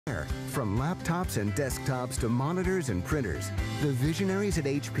air. From laptops and desktops to monitors and printers, the visionaries at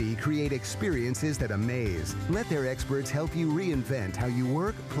HP create experiences that amaze. Let their experts help you reinvent how you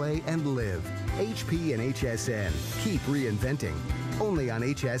work, play, and live. HP and HSN. Keep reinventing. Only on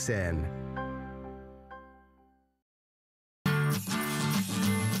HSN.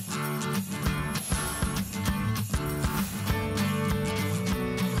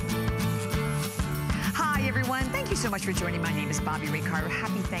 Thank you so much for joining. My name is Bobbi Ray Carter.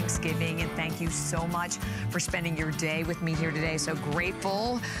 Happy Thanksgiving, and thank you so much for spending your day with me here today. So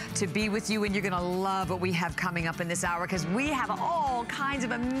grateful to be with you, and you're gonna love what we have coming up in this hour because we have all kinds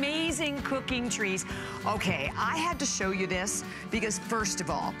of amazing cooking treats. Okay, I had to show you this because first of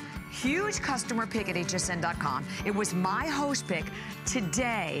all, huge customer pick at hsn.com. It was my host pick.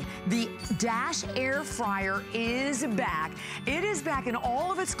 Today, the Dash Air Fryer is back. It is back in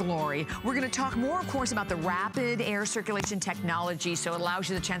all of its glory. We're gonna talk more, of course, about the rapid air circulation technology, so it allows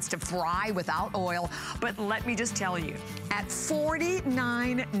you the chance to fry without oil. But let me just tell you, at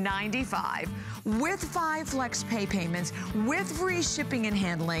 $49.95, with 5 flex pay payments, with free shipping and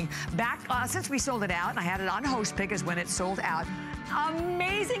handling, back since we sold it out, and I had it on host pick is when it sold out.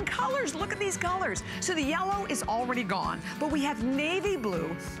 Amazing colors, look at these colors. So the yellow is already gone, but we have navy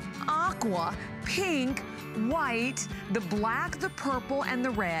blue, aqua, pink, white, the black, the purple, and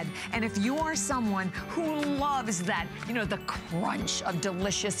the red. And if you are someone who loves that, you know, the crunch of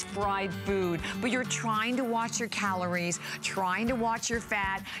delicious fried food, but you're trying to watch your calories, trying to watch your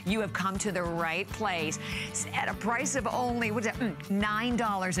fat, you have come to the right place. At a price of only, what's that,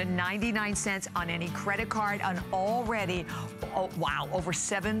 $9.99 on any credit card, and already, oh, wow, over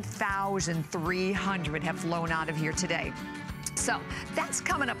 7,300 have flown out of here today. So that's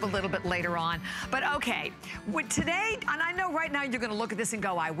coming up a little bit later on. But okay, today, and I know right now you're gonna look at this and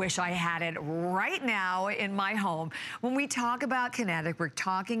go, I wish I had it right now in my home. When we talk about Kinetic, we're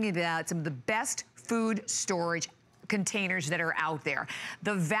talking about some of the best food storage containers that are out there.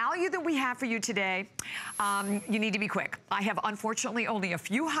 The value that we have for you today, you need to be quick. I have unfortunately only a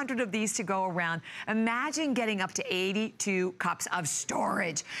few hundred of these to go around. Imagine getting up to 82 cups of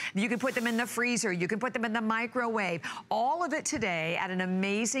storage. You can put them in the freezer, you can put them in the microwave. All of it today at an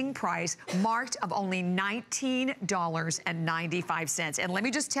amazing price, marked of only $19.95. And let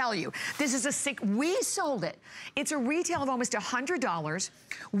me just tell you, this is we sold it. It's a retail of almost $100.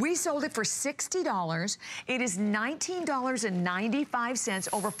 We sold it for $60. It is $19.95,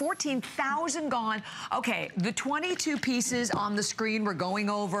 over 14,000 gone. Okay, the 22 pieces on the screen, we're going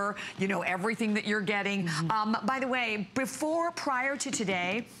over, you know, everything that you're getting. By the way, prior to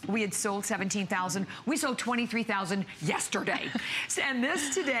today, we had sold 17,000. We sold 23,000 yesterday. And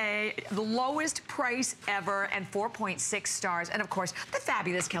this today, the lowest price ever, and 4.6 stars. And of course, the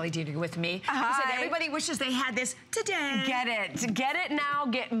fabulous Kelly Jr. with me. Who said everybody wishes they had this today. Get it. Get it now.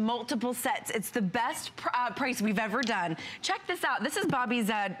 Get multiple sets. It's the best price we've ever done. Check this out. This is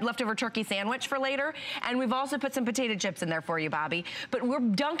Bobby's leftover turkey sandwich for later, and we've also put some potato chips in there for you, Bobby. But we're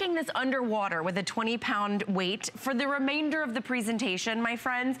dunking this underwater with a 20-pound weight for the remainder of the presentation, my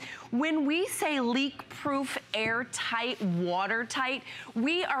friends. When we say leak-proof, airtight, watertight,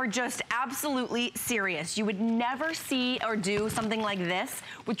 we are just absolutely serious. You would never see or do something like this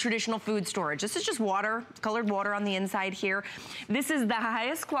with traditional food storage. This is just water, colored water on the inside here. This is the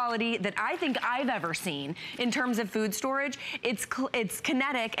highest quality that I think I've ever seen in terms of food storage. It's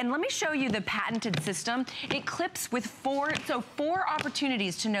kinetic, and let me show you the patented system. It clips with four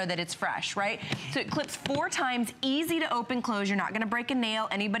opportunities to know that it's fresh, right? So it clips 4 times, easy to open, close. You're not gonna break a nail,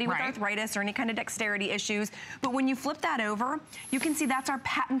 anybody with arthritis or any kind of dexterity issues. But when you flip that over, you can see that's our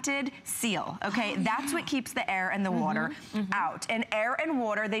patented seal, okay? That's what keeps the air and the water out. And air and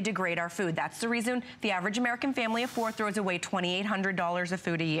water, they degrade our food. That's the reason the average American family of 4 throws away $2,800 of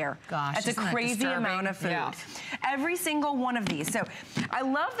food a year. Gosh, that's a crazy amount of food. Yeah. Every single one of these. So I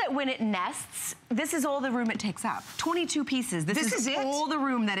love that when it nests, this is all the room it takes up. 22 pieces. This is all the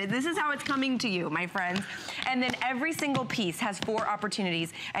room this is how it's coming to you, my friends. And then every single piece has 4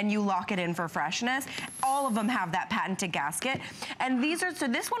 opportunities, and you lock it in for freshness. All of them have that patented gasket. And these are, so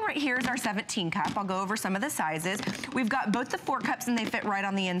this one right here is our 17 cup. I'll go over some of the sizes. We've got both the 4 cups, and they fit right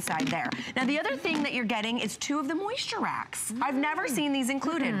on the inside there. Now the other thing that you're getting is 2 of the moisture racks. I've never seen these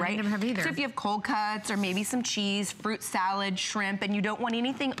included, right? I never have either. So if you have cold cuts or maybe some cheese, fruit salad, shrimp, and you don't want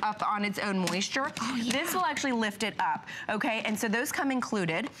anything up on its own moisture, this will actually lift it up, okay? And so those come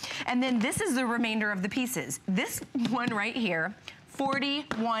included. And then this is the remainder of the pieces. This one right here,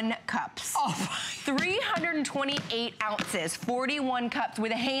 41 cups. Oh, 328 ounces, 41 cups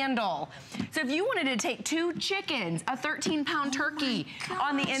with a handle. So if you wanted to take 2 chickens, a 13-pound turkey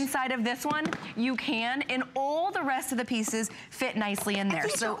on the inside of this one, you can, and all the rest of the pieces fit nicely in there.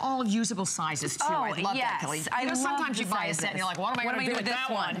 So all usable sizes too. I love that, Kelly. I know sometimes you buy a set and you're like, what am I going to do with that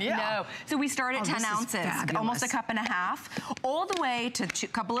one? Yeah. No. So we start at 10 ounces, almost a cup and a half, all the way to a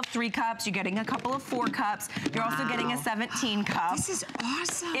couple of 3 cups. You're getting a couple of 4 cups. You're also getting a 17 cup. This is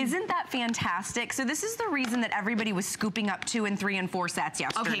awesome. Isn't that fantastic? So this is the reason that everybody was scooping up 2 and 3 and 4 sets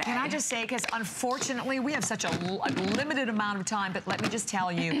yesterday. Okay, can I just say, because unfortunately we have such a limited amount of time, but let me just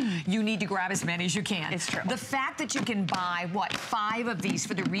tell you, you need to grab as many as you can. It's true. The fact that you can buy, what, 5 of these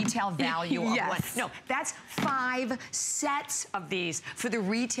for the retail value of one. No, that's 5 sets of these for the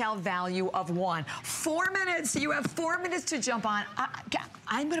retail value of one. 4 minutes. You have 4 minutes to jump on.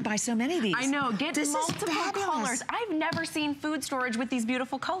 I'm going to buy so many of these. I know. Get multiple colors. I've never seen food storage with these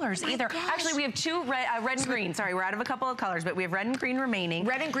beautiful colors either. Gosh. Actually, we have 2 red and green. Sorry, we're out of a couple of colors, but we have red and green remaining.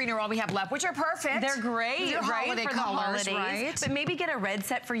 Red and green are all we have left, which are perfect. They're great, right? Holiday for colors, the holidays. right? But maybe get a red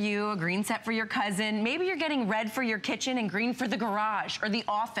set for you, a green set for your cousin. Maybe you're getting red for your kitchen and green for the garage or the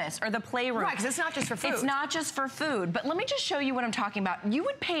office or the playroom. Right, because it's not just for food. It's not just for food. But let me just show you what I'm talking about. You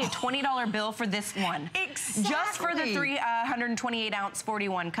would pay a $20 bill for this one. Exactly. Just for the 128-ounce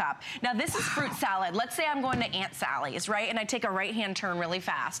 41 cup. Now, this is fruit salad. Let's say I'm going to Aunt Sally's, right? And I take a right-hand turn really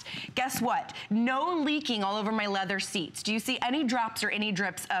fast. Guess what? No leaking all over my leather seats. Do you see any drops or any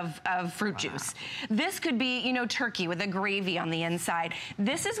drips of fruit juice? This could be, you know, turkey with a gravy on the inside.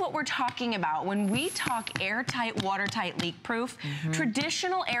 This is what we're talking about when we talk airtight, watertight, leak-proof.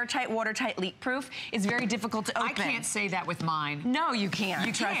 Traditional airtight, watertight, leak-proof is very difficult to open. I can't say that with mine. No, you can't.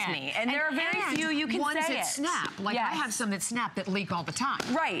 You trust me. And there are very few you can ones say that snap. Like I have some that snap that leak all the time.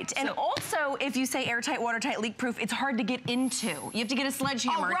 Right. So, and also, if you say airtight, watertight, leak-proof, it's hard to get into. You have to get a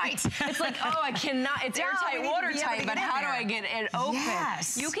sledgehammer. Oh, right. It's like, oh, I cannot. It's airtight, watertight, but how do I get it open?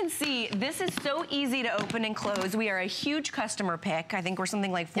 Yes. You can see this is so easy to open and close. We are a huge customer pick. I think we're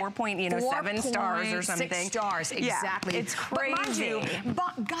something like 4.7 stars or something. 6 stars, exactly. Yeah, it's crazy. But mind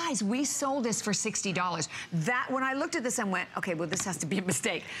you, guys, we sold this for $60. That when I looked at this and went, okay, well, this has to be a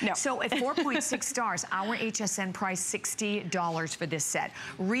mistake. No. So at 4.6 stars, our HSN price $60 for this set.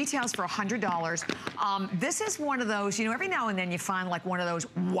 Retails for $100. This is one of those, you know, every now and then you find like one of those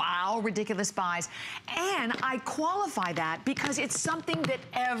wow, ridiculous buys. And I qualify that because it's something that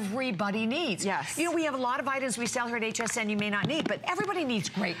everybody needs. Yes. You know, we have a lot of items we sell here at HSN you may not need, but everybody needs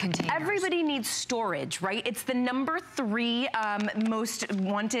great containers. Everybody needs storage, right? It's the #3 most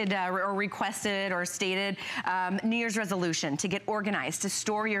wanted or requested or stated New Year's resolution to get organized, to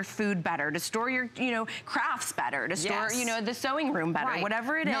store your food better, to store your, you know, crafts better, to store, you know, the sewing room better,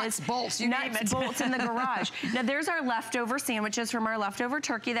 whatever it Nuts, is. bolts, you name it. Bolts in the garage. Now, there's our leftover sandwiches from our leftover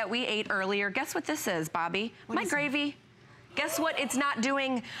turkey that we ate earlier. Guess what this is, Bobby? My gravy. Guess what? It's not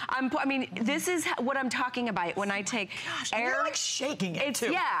doing. I mean, this is what I'm talking about when I take air. You're like shaking it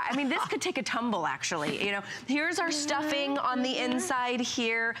too. Yeah. I mean, this could take a tumble actually. You know, here's our stuffing on the inside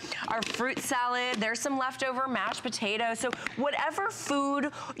here. Our fruit salad. There's some leftover mashed potatoes. So whatever food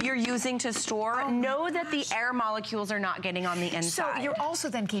you're using to store, know that the air molecules are not getting on the inside. So you're also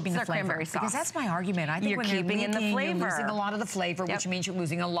then keeping the flavor. Cranberry sauce. Because that's my argument. I think you're when keeping you're leaking, in the flavor. you're losing a lot of the flavor, which means you're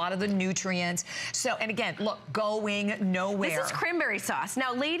losing a lot of the nutrients. So, and again, look, going nowhere. This is cranberry sauce.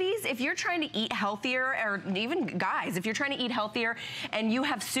 Now, ladies, if you're trying to eat healthier, or even guys, if you're trying to eat healthier and you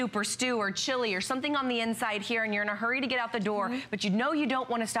have soup or stew or chili or something on the inside here and you're in a hurry to get out the door, but you know you don't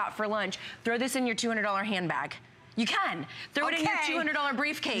want to stop for lunch, throw this in your $200 handbag. You can. Throw it in your $200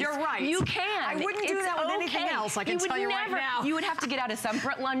 briefcase. You're right. You can. I wouldn't do that with anything else, I can tell you right now. You would have to get out a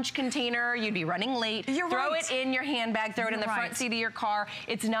separate lunch container. You'd be running late. Throw it in your handbag. Throw it in the front seat of your car.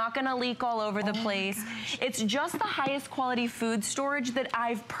 It's not going to leak all over the place. It's just the highest quality food storage that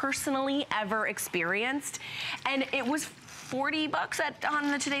I've personally ever experienced. And it was $40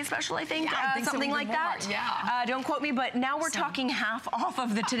 on the Today's Special, I think. Yeah, I think something like that. Yeah. Don't quote me, but now we're talking half off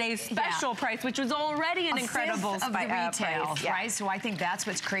of the Today's Special price, which was already an incredible of the retail, price. right? So I think that's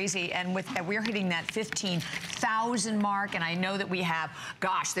what's crazy. And with we're hitting that 15,000 mark, and I know that we have,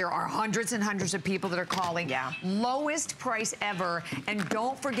 gosh, there are hundreds and hundreds of people that are calling. Yeah. Lowest price ever. And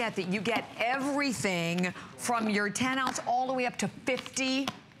don't forget that you get everything from your 10 ounce all the way up to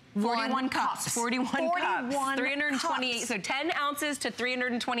 41 cups. 41 cups. 328. Cups. So 10 ounces to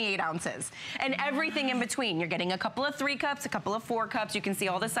 328 ounces. And everything in between. You're getting a couple of 3 cups, a couple of 4 cups. You can see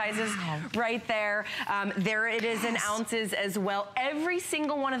all the sizes right there. There it is in ounces as well. Every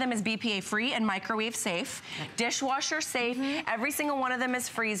single one of them is BPA free and microwave safe. Dishwasher safe. Every single one of them is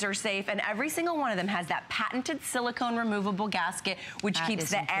freezer safe. And every single one of them has that patented silicone removable gasket, which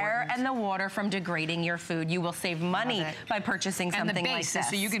keeps the air and the water from degrading your food. You will save money by purchasing something like this.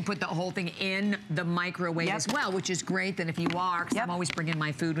 So you can can put the whole thing in the microwave as well, which is great. Then if you are, because I'm always bringing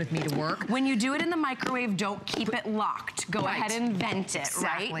my food with me to work. When you do it in the microwave, don't keep it locked. Go ahead and vent it,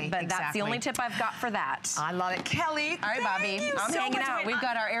 right? But that's the only tip I've got for that. I love it. Kelly, all right, Bobby, I'm hanging out. We've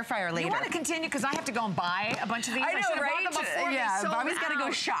got our air fryer later. You want to continue? Because I have to go and buy a bunch of these. I know, right? Yeah, Bobby's got to go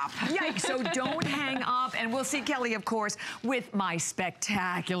shop. Yikes, so don't hang up. And we'll see Kelly, of course, with my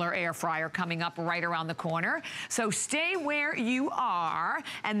spectacular air fryer coming up right around the corner. So stay where you are.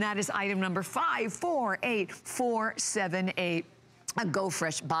 And that is item number 548478. A Go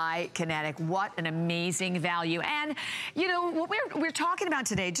Fresh by Kinetic. What an amazing value. And, you know, what we're talking about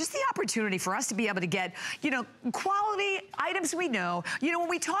today, just the opportunity for us to be able to get, you know, quality items we know. You know, when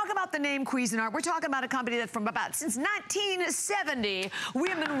we talk about the name Cuisinart, we're talking about a company that from about since 1970, we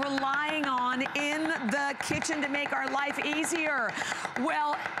have been relying on in the kitchen to make our life easier.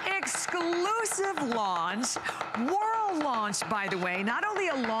 Well, exclusive launch, world launch, by the way. Not only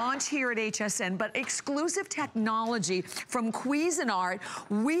a launch here at HSN, but exclusive technology from Cuisinart.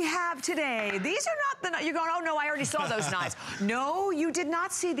 We have today, these are not the, you're going, oh no, I already saw those knives. No, you did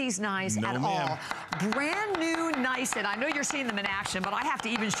not see these knives at all. Brand new knife set. I know you're seeing them in action, but I have to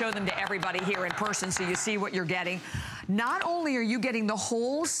even show them to everybody here in person so you see what you're getting. Not only are you getting the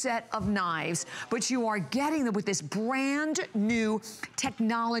whole set of knives, but you are getting them with this brand new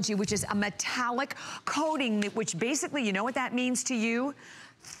technology, which is a metallic coating, which basically, you know what that means to you?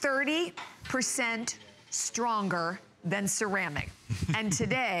 30% stronger than ceramic. And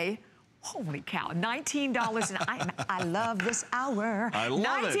today, holy cow, $19, and I love this hour. I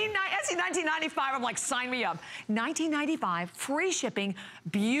love it. I see $19.95, I'm like, sign me up. $19.95, free shipping,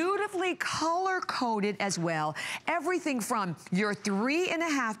 beautifully color-coded as well. Everything from your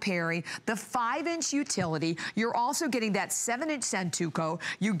 3.5 pairing, the 5-inch utility. You're also getting that 7-inch Santuco.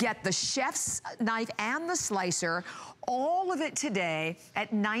 You get the chef's knife and the slicer. All of it today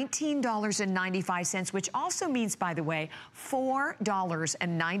at $19.95, which also means, by the way,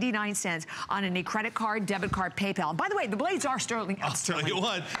 $4.99 on any credit card, debit card, PayPal. And by the way, the blades are sterling. I'll tell you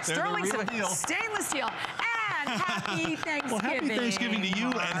what, they're the real deal. Stainless steel. And happy Thanksgiving. Well, happy Thanksgiving to you,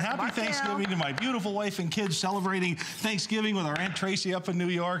 and happy Thanksgiving to my beautiful wife and kids celebrating Thanksgiving with our Aunt Tracy up in New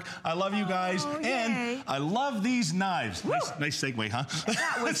York. I love you guys, and I love these knives. Nice segue, huh?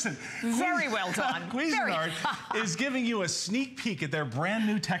 That was very well done. Cuisinart is giving you a sneak peek at their brand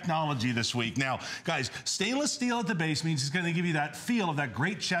new technology this week. Now, guys, stainless steel at the base means it's going to give you that feel of that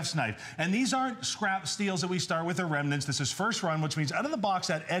great chef's knife. And these aren't scrap steels that we start with or remnants. This is first run, which means out of the box,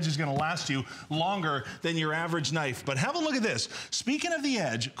 that edge is going to last you longer than your average knife. But have a look at this. Speaking of the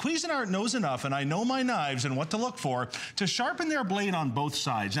edge, Cuisinart knows enough, and I know my knives and what to look for, to sharpen their blade on both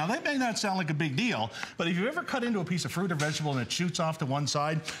sides. Now, that may not sound like a big deal, but if you ever cut into a piece of fruit or vegetable and it shoots off to one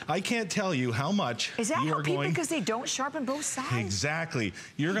side, I can't tell you how much is that you are going... because they don't sharpen both sides? Exactly.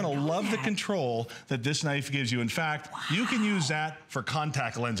 You're going to love the control that this knife gives you. In fact, you can use that for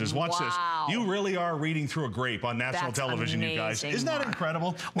contact lenses. Watch this. You really are reading through a grape on national television, you guys. Isn't that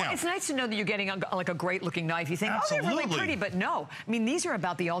incredible? Well, now, it's nice to know that you're getting like a great looking knife. You think, oh, they're really pretty, but no. I mean, these are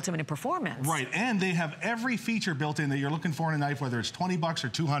about the ultimate in performance. Right, and they have every feature built in that you're looking for in a knife, whether it's 20 bucks or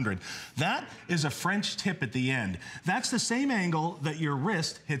 200. That is a French tip at the end. That's the same angle that your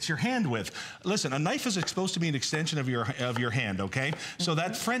wrist hits your hand with. Listen, a knife is supposed to be an extension of your hand, okay? So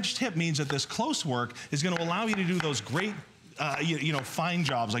that French tip means that this close work is going to allow you to do those great you know, fine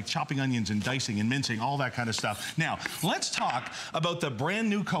jobs like chopping onions and dicing and mincing, all that kind of stuff. Now, let's talk about the brand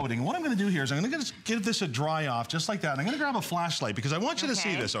new coating. What I'm going to do here is I'm going to give this a dry off just like that. And I'm going to grab a flashlight because I want you to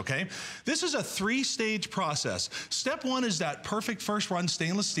see this, okay? This is a 3-stage process. Step 1 is that perfect first run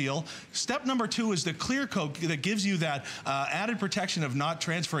stainless steel. Step number 2 is the clear coat that gives you that added protection of not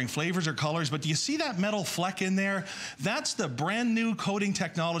transferring flavors or colors. But do you see that metal fleck in there? That's the brand new coating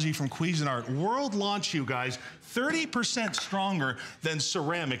technology from Cuisinart. World launch, you guys. 30% stronger than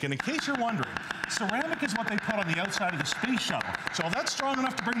ceramic. And in case you're wondering, ceramic is what they put on the outside of the space shuttle. So if that's strong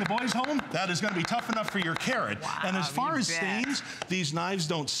enough to bring the boys home, that is going to be tough enough for your carrot. Wow, and as far as stains, these knives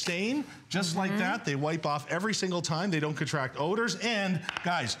don't stain. Just like that, they wipe off every single time. They don't contract odors. And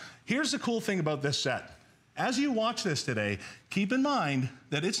guys, here's the cool thing about this set. As you watch this today, keep in mind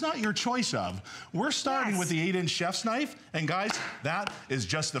that it's not your choice of. We're starting with the 8-inch chef's knife, and guys, that is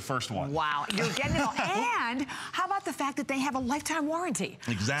just the first one. Wow, you're getting it all. And how about the fact that they have a lifetime warranty?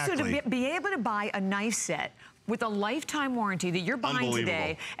 Exactly. So to be able to buy a knife set with a lifetime warranty that you're buying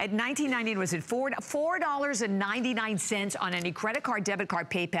today at $19.99. Was it $4.99 on any credit card, debit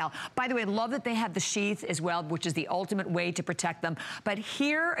card, PayPal? By the way, I love that they have the sheath as well, which is the ultimate way to protect them. But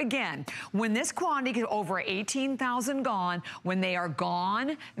here again, when this quantity is over 18,000 gone, when they are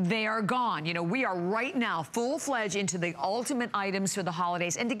gone, they are gone. You know, we are right now full-fledged into the ultimate items for the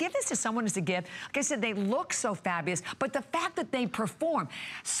holidays. And to give this to someone as a gift, like I said, they look so fabulous, but the fact that they perform.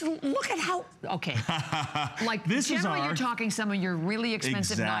 So look at how, okay. Like this generally you're talking some of your really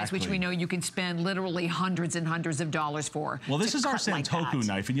expensive knives, which we know you can spend literally hundreds and hundreds of dollars for. Well, this is our Santoku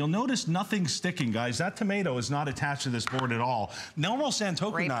knife, and you'll notice nothing's sticking, guys. That tomato is not attached to this board at all. Normal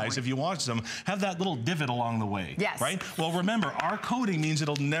Santoku knives, if you watch them, have that little divot along the way. Yes. Right? Well, remember, our coating means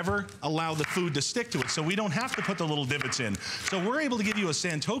it'll never allow the food to stick to it, so we don't have to put the little divots in. So we're able to give you a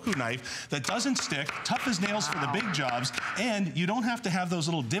Santoku knife that doesn't stick, tough as nails for the big jobs, and you don't have to have those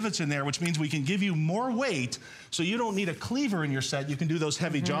little divots in there, which means we can give you more weight, so you don't need a cleaver in your set. You can do those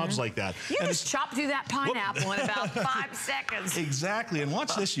heavy jobs like that. You just chop through that pineapple in about 5 seconds. Exactly, and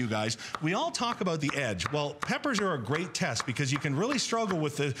watch this, you guys. We all talk about the edge. Well, peppers are a great test because you can really struggle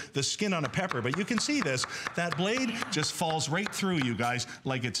with the skin on a pepper, but you can see this. That blade just falls right through, you guys,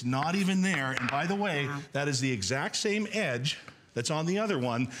 like it's not even there. And by the way, that is the exact same edge that's on the other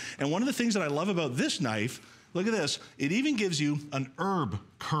one. And one of the things that I love about this knife, look at this, it even gives you an herb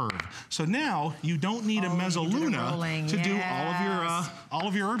curve. So now you don't need a mezzaluna to do all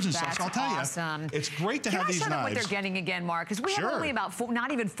of your herbs and stuff. So I'll tell you, it's great to have these knives. Can I show them what they're getting again, Mark? Because we have only about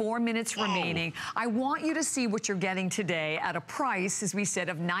not even 4 minutes remaining. I want you to see what you're getting today at a price, as we said,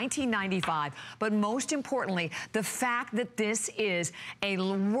 of $19.95. But most importantly, the fact that this is a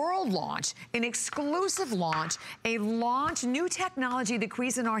world launch, an exclusive launch, a launch, new technology that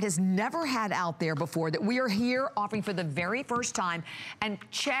Cuisinart has never had out there before, that we are here offering for the very first time. And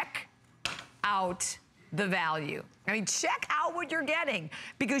check out the value. I mean, check out what you're getting,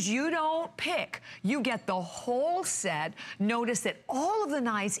 because you don't pick. You get the whole set. Notice that all of the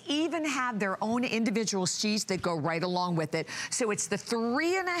knives even have their own individual sheaths that go right along with it. So it's the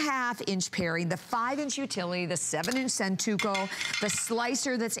 3.5-inch pairing, the 5-inch utility, the 7-inch Santoku, the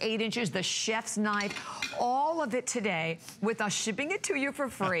slicer that's 8 inches, the chef's knife, all of it today with us shipping it to you for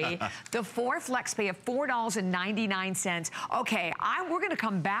free. The 4 flex pay of $4.99. Okay, we're gonna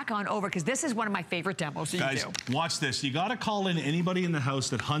come back on over, because this is one of my favorite demos. Guys, watch this. You got to call in anybody in the house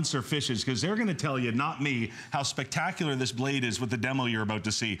that hunts or fishes, because they're going to tell you, not me, how spectacular this blade is with the demo you're about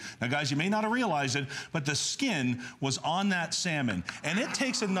to see. Now, guys, you may not have realized it, but the skin was on that salmon. And it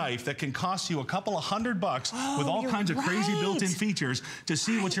takes a knife that can cost you a couple of $100 with all kinds of crazy built-in features to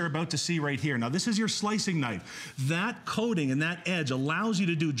see what you're about to see right here. Now, this is your slicing knife. That coating and that edge allows you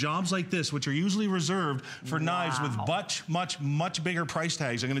to do jobs like this, which are usually reserved for knives with much bigger price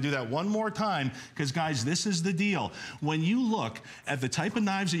tags. I'm going to do that one more time, because, guys, this is the deal. When you look at the type of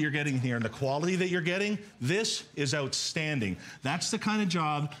knives that you're getting here and the quality that you're getting, this is outstanding. That's the kind of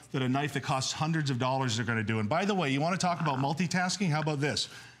job that a knife that costs hundreds of dollars are going to do. And by the way, you want to talk about multitasking? How about this?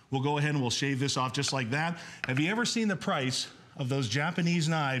 We'll go ahead and we'll shave this off just like that. Have you ever seen the price of those Japanese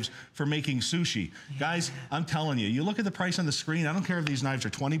knives for making sushi? Guys, I'm telling you, you look at the price on the screen, I don't care if these knives are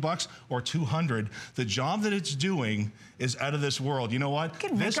 20 bucks or 200, the job that it's doing is out of this world. You know what?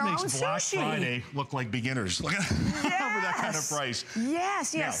 This makes Black Friday look like beginners. Look at that kind of price.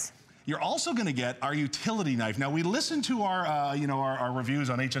 Yes. Now, you're also going to get our utility knife. Now, we listened to our, our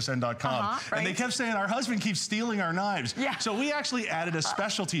reviews on hsn.com, and they kept saying our husband keeps stealing our knives. So we actually added a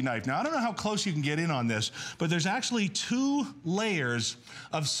specialty knife. Now, I don't know how close you can get in on this, but there's actually 2 layers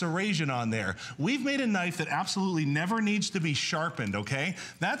of serration on there. We've made a knife that absolutely never needs to be sharpened, okay?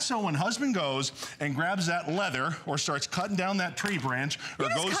 That's so when husband goes and grabs that leather or starts cutting down that tree branch or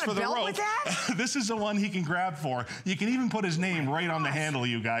goes for the rope, this is the one he can grab for. You can even put his name right on the handle,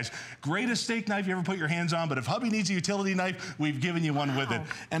 you guys. Greatest steak knife you ever put your hands on, but if hubby needs a utility knife, we've given you one with it.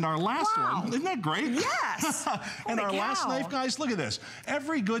 And our last one, isn't that great? Yes. And our last knife, guys, look at this.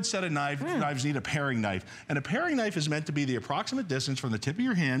 Every good set of knives need a paring knife. And a paring knife is meant to be the approximate distance from the tip of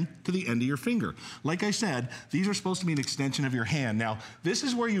your hand to the end of your finger. Like I said, these are supposed to be an extension of your hand. Now, this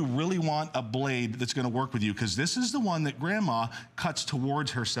is where you really want a blade that's going to work with you, because this is the one that Grandma cuts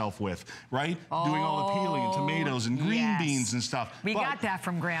towards herself with, right? Doing all the peeling and tomatoes and green beans and stuff. We got that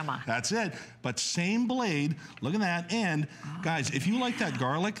from Grandma. That's it. But same blade. Look at that. And guys, if you like that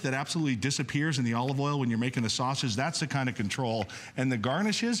garlic that absolutely disappears in the olive oil when you're making the sauces, that's the kind of control. And the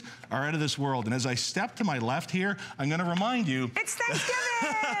garnishes are out of this world. And as I step to my left here, I'm going to remind you it's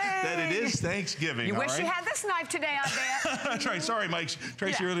Thanksgiving. that it is Thanksgiving. You wish you had this knife today, I bet. That's right. Sorry, Mike.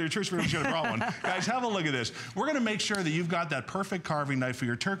 Tracy earlier, Trish really should have brought one. Guys, have a look at this. We're going to make sure that you've got that perfect carving knife for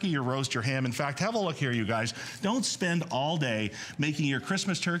your turkey, your roast, your ham. In fact, have a look here, you guys. Don't spend all day making your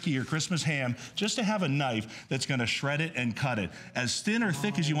Christmas turkey, your Christmas ham, just to have a knife that's going to shred it and cut it. As thin or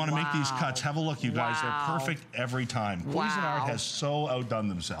thick as you want to make these cuts, have a look, you guys. They're perfect every time. Cuisinart has so outdone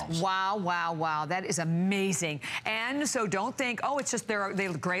themselves. Wow, wow, wow. That is amazing. And so don't think, oh, it's just they're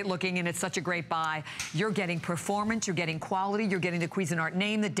great looking and it's such a great buy. You're getting performance, you're getting quality, you're getting the Cuisinart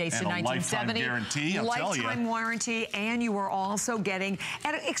name that dates to 1970. Lifetime guarantee, I'll tell you. Lifetime warranty, and you are also getting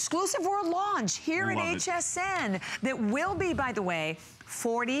an exclusive world launch here at HSN that will be, by the way,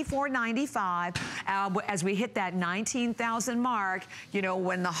 $44.95 as we hit that 19,000 mark. You know,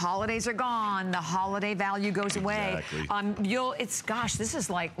 when the holidays are gone, the holiday value goes away. Gosh, this is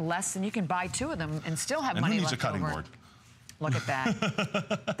like less than you can buy 2 of them and still have money left over. Who needs a cutting board? Look at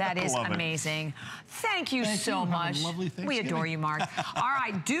that. That is amazing. Thank you so much. Have a lovely Thanksgiving. We adore you, Mark. All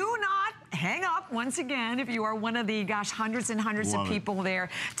right, do not hang up once again if you are one of the, hundreds and hundreds of people there.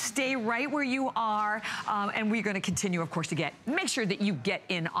 Stay right where you are, and we're going to continue, of course, to make sure that you get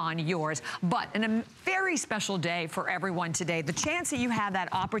in on yours. But a very special day for everyone today. The chance that you have that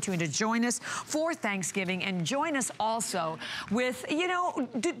opportunity to join us for Thanksgiving and join us also with, you know,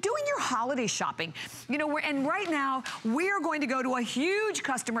 doing your holiday shopping. You know, and right now, we are going to go to a huge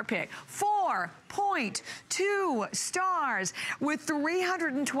customer pick. 4.2 stars with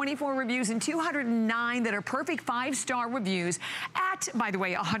 324 reviews and 209 that are perfect 5-star reviews at, by the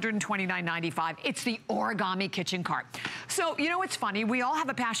way, $129.95. It's the origami kitchen cart. So, you know, it's funny. We all have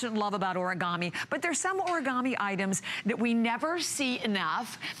a passionate love about origami, but there's some origami items that we never see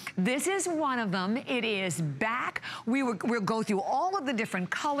enough. This is one of them. It is back. We'll go through all of the different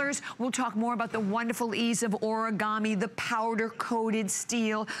colors. We'll talk more about the wonderful ease of origami, the powder-coated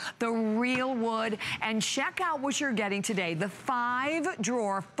steel, the real wood, and check out what you're getting today. The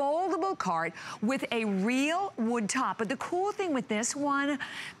 5-drawer foldable cart with a real wood top. But the cool thing with this one,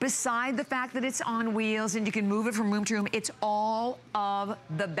 beside the fact that it's on wheels and you can move it from room to room, it's all of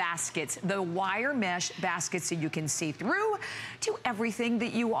the baskets, the wire mesh baskets, so you can see through to everything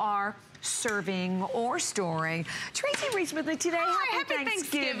that you are serving or storing. Tracy Reese with me today. Happy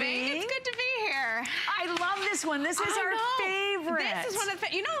Thanksgiving. It's good to be here. I love this one. This is our favorite. This is one of the,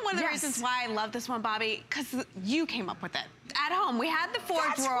 you know, one of the reasons why I love this one, Bobby, because you came up with it. At home, we had the 4-drawer.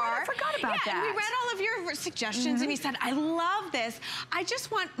 That's right, I forgot about that. And we read all of your suggestions, and you said, I love this. I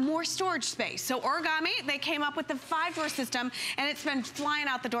just want more storage space. So origami, they came up with the 5-drawer system, and it's been flying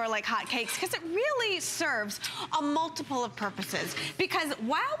out the door like hotcakes because it really serves a multiple of purposes. Because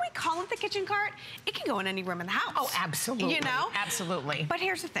while we call it the kitchen cart, it can go in any room in the house. Oh, absolutely. You know? Absolutely. But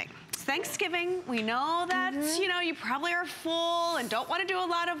here's the thing. It's Thanksgiving. We know that, you know, you probably are full and don't want to do a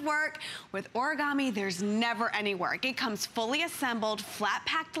lot of work. With origami, there's never any work. It comes fully assembled, flat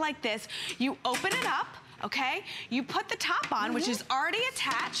packed like this. You open it up. Okay, you put the top on, which is already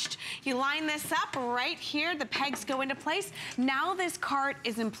attached. You line this up right here. The pegs go into place. Now this cart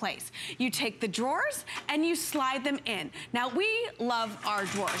is in place. You take the drawers and you slide them in. Now we love our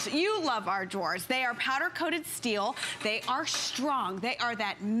drawers. You love our drawers. They are powder-coated steel. They are strong. They are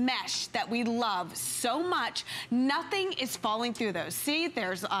that mesh that we love so much. Nothing is falling through those. See,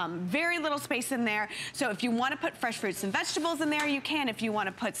 there's very little space in there. So if you want to put fresh fruits and vegetables in there, you can. If you want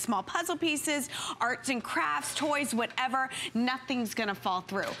to put small puzzle pieces, arts and crafts, toys, whatever, nothing's gonna fall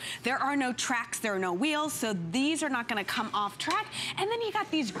through. There are no tracks, there are no wheels, so these are not gonna come off track. And then you got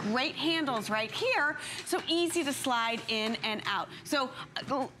these great handles right here, so easy to slide in and out. So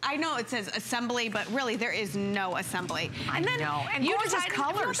I know it says assembly, but really there is no assembly. And then and you gorgeous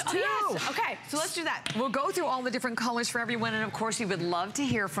colors too. Yes. Okay, so let's do that. We'll go through all the different colors for everyone, and of course we would love to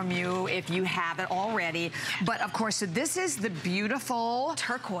hear from you if you have it already. But of course, so this is the beautiful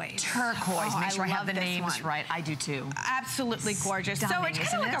turquoise. Turquoise. Make sure I have the names right. I do too. Absolutely gorgeous. Stunning, so it's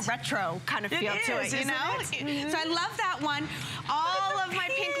kind of like a retro kind of feel to it, you know? So I love that one. All of my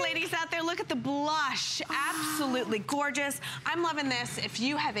pink ladies out there, look at the blood Lush, absolutely gorgeous. I'm loving this. If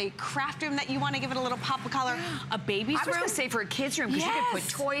you have a craft room that you want to give it a little pop of color, a baby's room. I was going to say for a kid's room, because you can put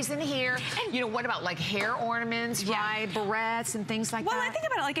toys in here. And, you know, what about like hair ornaments, right? Barrettes and things like that. Well, I think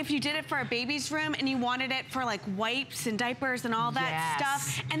about it like if you did it for a baby's room and you wanted it for like wipes and diapers and all that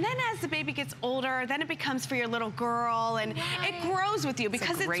stuff. And then as the baby gets older, then it becomes for your little girl, and it grows with you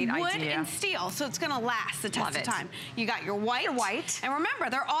because it's wood and steel, so it's going to last the test of time. You got your white. And remember,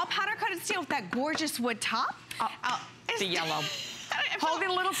 they're all powder coated steel with that gorgeous wood top. The yellow. Holding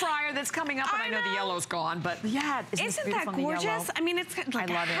a little fryer that's coming up, and I know the yellow's gone, but yeah, isn't that gorgeous? I mean, it's like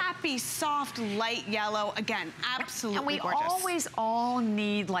a happy, soft, light yellow. Again, absolutely gorgeous. And we always all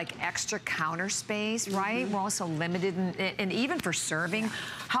need like extra counter space, right? We're also limited, and even for serving.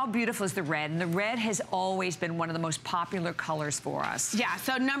 How beautiful is the red? And the red has always been one of the most popular colors for us. Yeah,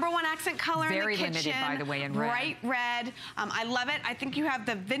 so #1 accent color in the kitchen. Very limited, by the way, in red. Bright red. I love it. I think you have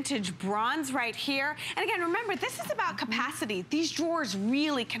the vintage bronze right here. And again, remember, this is about capacity. These drawers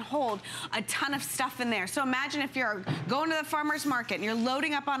really can hold a ton of stuff in there. So imagine if you're going to the farmer's market and you're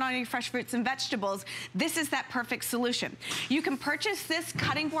loading up on all your fresh fruits and vegetables, this is that perfect solution. You can purchase this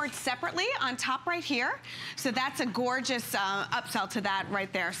cutting board separately on top right here. So that's a gorgeous upsell to that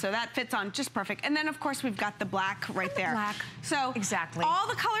right there. So that fits on just perfect. And then of course we've got the black right there. Black. So exactly. All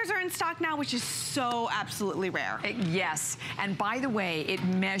the colors are in stock now, which is so absolutely rare. Yes. And by the way, it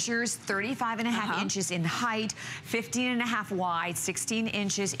measures 35.5 inches in height, 15.5 wide, 16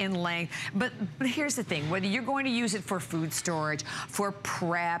 inches in length. But here's the thing, whether you're going to use it for food storage, for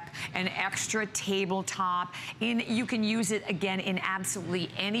prep, an extra tabletop, you can use it again in absolutely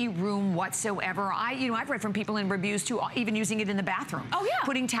any room whatsoever. I've read from people in reviews too, even using it in the bathroom. Oh yeah.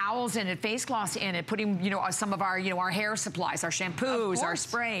 Putting towels in it, face cloths in it, putting, some of our, our hair supplies, our shampoos, our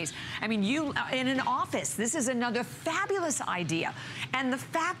sprays. I mean, in an office, this is another fabulous idea. And the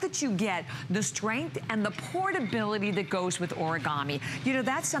fact that you get the strength and the portability that goes with origami,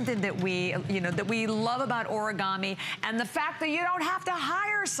 that's something that we love about origami, and the fact that you don't have to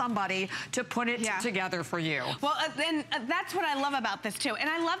hire somebody to put it together for you. Well, and that's what I love about this too. And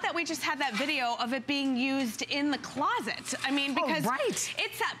I love that we just had that video of it being used in the closet. I mean, because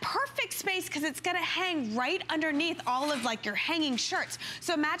it's that perfect space because it's going to hang right underneath all of like your hanging shirts.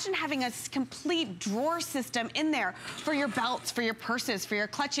 So imagine having a complete drawer system in there for your belts, for your purses, for your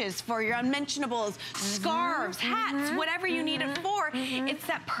clutches, for your unmentionables, scarves, hats, whatever you need it for. It's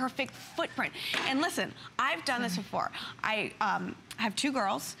that perfect footprint. And listen, I've done this before. I have 2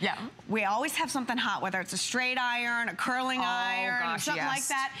 girls. Yeah. We always have something hot, whether it's a straight iron, a curling iron, something like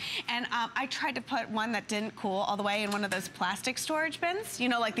that. And I tried to put one that didn't cool all the way in one of those plastic storage bins.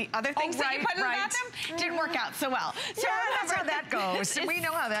 Like the other things that you put in the bathroom. Didn't work out so well. So that's how that goes. We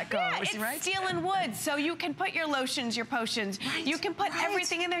know how that goes, right? It's steel and wood, so you can put your lotions, your potions. You can put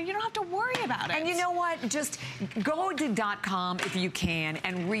everything in there. You don't have to worry about it. And you know what? Just go to .com if you can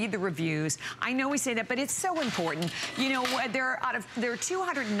and read the reviews. I know we say that, but it's so important. There are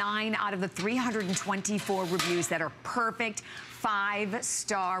 209 out of the 324 reviews that are perfect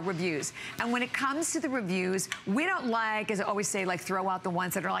 5-star reviews. And when it comes to the reviews, we don't like, as I always say, like throw out the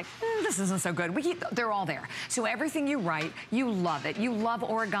ones that are like, this isn't so good. They're all there. So everything you write, you love it. You love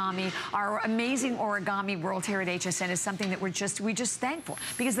origami. Our amazing origami world here at HSN is something that we just thankful.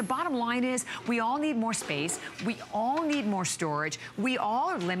 Because the bottom line is, we all need more space. We all need more storage. We all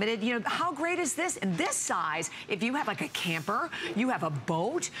are limited. How great is this? In this size, if you have like a camper, you have a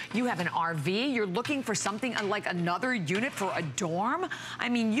boat, you have an RV, you're looking for something like another unit for a dorm, I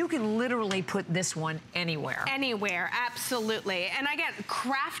mean, you can literally put this one anywhere. Anywhere, absolutely. And again,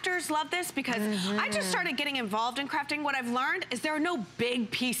 crafters love this because I just started getting involved in crafting. What I've learned is there are no big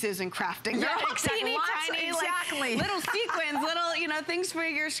pieces in crafting. They're all teeny tiny, like little sequins, little, things for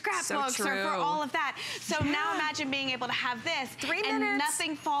your scrapbooks or for all of that. So now imagine being able to have this 3 and minutes.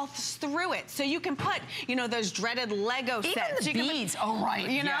 nothing falls through it. So you can put, those dreaded Lego sets. Even the beads.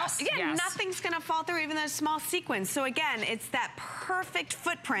 Nothing's gonna fall through, even those small sequins. So again, it's that perfect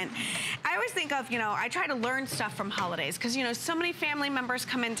footprint. I always think of, I try to learn stuff from holidays because, so many family members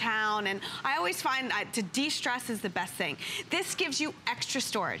come in town, and I always find to de-stress is the best thing. This gives you extra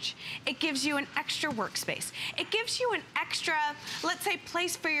storage. It gives you an extra workspace. It gives you an extra, let's say,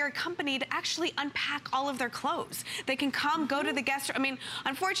 place for your company to actually unpack all of their clothes. They can come, go to the guest room. I mean,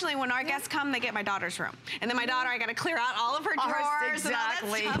 unfortunately, when our guests come, they get my daughter's room. And then my daughter, I got to clear out all of her drawers and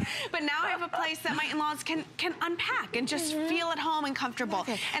all that stuff. But now I have a place that my in-laws can unpack and just feel at home and comfortable.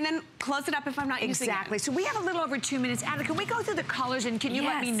 And then close it up if I'm not using it. Exactly. So we have a little over 2 minutes. Anna, can we go through the colors, and can you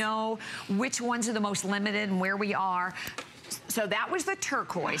let me know which ones are the most limited and where we are? So that was the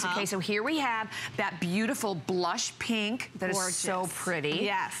turquoise. Okay, so here we have that beautiful blush pink that is so pretty.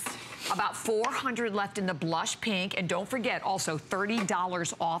 Yes. About 400 left in the blush pink. And don't forget, also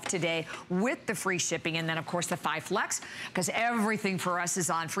 $30 off today with the free shipping. And then, of course, the 5 Flex, because everything for us is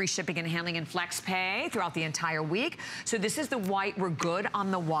on free shipping and handling and Flex Pay throughout the entire week. So this is the white. We're good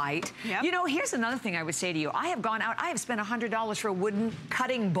on the white. Yep. You know, here's another thing I would say to you. I have gone out, I have spent $100 for a wooden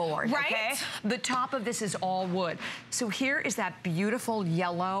cutting board, right? Okay? The top of this is all wood. So here is that beautiful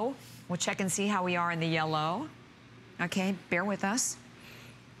yellow. We'll check and see how we are in the yellow. Okay, bear with us.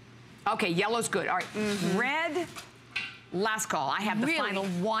 Okay, yellow's good. All right, red, last call. I have the final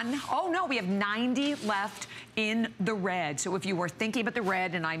one. Oh no, we have 90 left in the red. So if you were thinking about the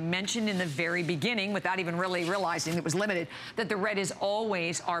red, and I mentioned in the very beginning, without even really realizing it was limited, that the red is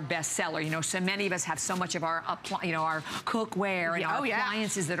always our best seller. You know, so many of us have so much of our, you know, our cookware and our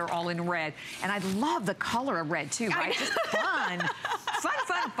appliances that are all in red. And I love the color of red too, right? Just fun.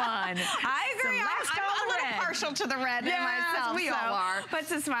 Fun. I agree. So I'm a little partial to the red in myself. We all are.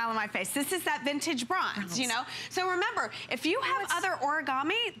 Puts a smile on my face. This is that vintage bronze, you know? So remember, if you have other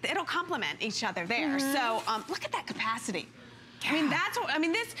origami, it'll complement each other there. So look at that capacity. I mean, that's what, I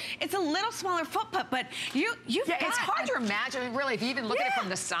mean, this, it's a little smaller footprint, but you've got, it's hard to imagine, really, if you even look at it from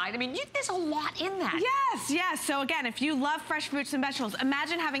the side. I mean, there's a lot in that. Yes. So again, if you love fresh fruits and vegetables,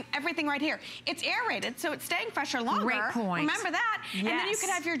 imagine having everything right here. It's aerated, so it's staying fresher longer. Great point. Remember that. And then you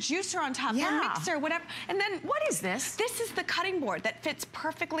could have your juicer on top, or mixer, whatever. And then, what is this? This is the cutting board that fits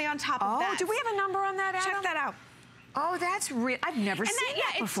perfectly on top of that. Do we have a number on that, Adam? Check that out. Oh, that's real. I've never seen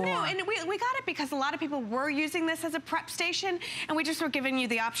that before. Yeah, it's new, and we got it because a lot of people were using this as a prep station, and we just were giving you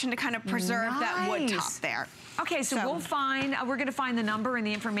the option to kind of preserve that wood top there. Okay, so we'll find, we're gonna find the number and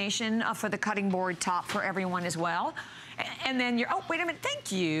the information for the cutting board top for everyone as well. And then you're, oh, wait a minute,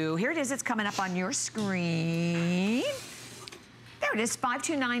 thank you. Here it is, it's coming up on your screen. There it is,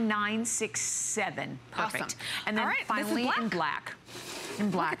 529967. Perfect. Awesome. And then finally this is in black.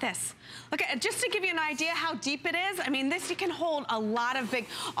 Look at this. Look at, just to give you an idea how deep it is, I mean, this you can hold a lot of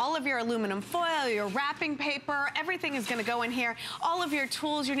all of your aluminum foil, your wrapping paper, everything is gonna go in here, all of your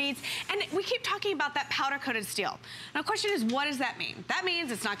tools, your needs, and we keep talking about that powder-coated steel. Now the question is, what does that mean? That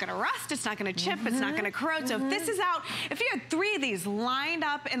means it's not gonna rust, it's not gonna chip, it's not gonna corrode. So if this is out, if you had 3 of these lined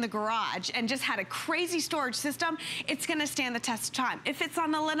up in the garage and just had a crazy storage system, it's gonna stand the test of time. If it's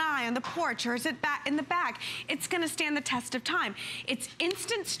on the lanai, on the porch, or is it back in the back, it's gonna stand the test of time. It's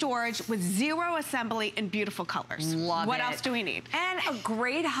instant storage with 0 assembly in beautiful colors. Love it. What else do we need? And a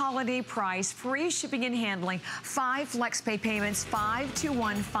great holiday price, free shipping and handling, 5 flex pay payments,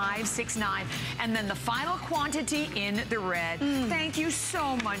 521569, and then the final quantity in the red. Thank you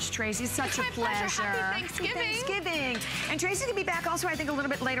so much, Tracy. Such a pleasure. Happy Thanksgiving. And Tracy's gonna be back also, I think, a little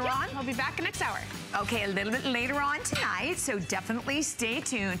bit later on. I'll be back next hour. Okay, a little bit later on tonight, so definitely stay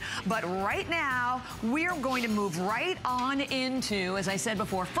tuned. But right now, we're going to move right on into, as I said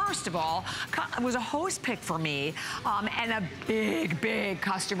before, first of all, it was a host pick for me, and a big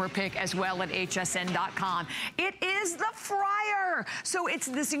customer pick as well at hsn.com. It is the fryer. So it's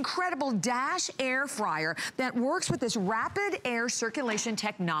this incredible Dash air fryer that works with this rapid air circulation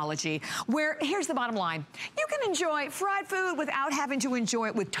technology, where here's the bottom line. You can enjoy fried food without having to enjoy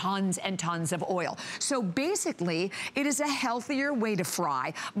it with tons and tons of oil. So basically, it is a healthier way to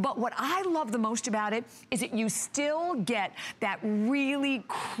fry. But what I love the most about it is that you still get that really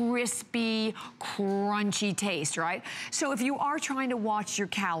crispy, crunchy taste, right? So if you are trying to watch your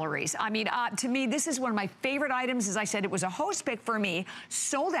calories, I mean, to me, this is one of my favorite items. As I said, it was a host pick for me,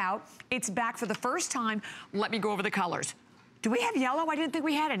 sold out. It's back for the first time. Let me go over the colors. Do we have yellow? I didn't think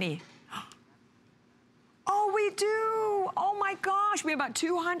we had any. Oh, we do. Oh my gosh, we have about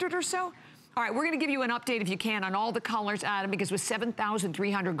 200 or so. All right, we're gonna give you an update if you can on all the colors, Adam, because with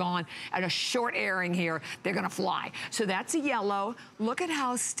 7,300 gone at a short airing here, they're gonna fly. So that's a yellow. Look at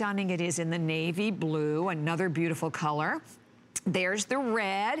how stunning it is in the navy blue, another beautiful color. There's the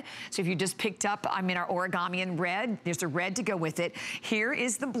red. So if you just picked up, I mean, our origami in red, there's the red to go with it. Here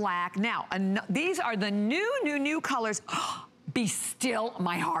is the black. Now, these are the new colors. Be still,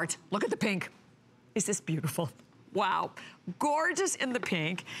 my heart. Look at the pink. Is this beautiful? Wow, gorgeous in the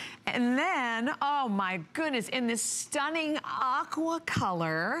pink. And then, oh my goodness, in this stunning aqua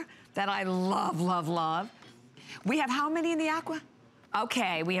color that I love. We have how many in the aqua?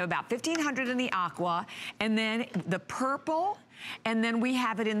 Okay, we have about 1,500 in the aqua, and then the purple, and then we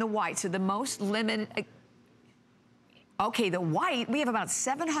have it in the white. So the most limited, okay, the white, we have about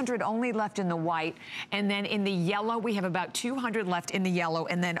 700 only left in the white. And then in the yellow, we have about 200 left in the yellow.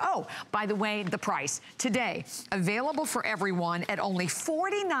 And then, oh, by the way, the price. Today, available for everyone at only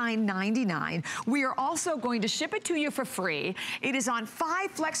 $49.99. We are also going to ship it to you for free. It is on 5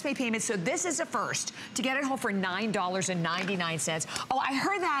 flex pay payments, so this is a first to get it home for $9.99. Oh, I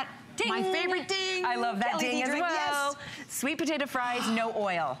heard that Ding. My favorite ding. I love that ding as well. Yes. Sweet potato fries, no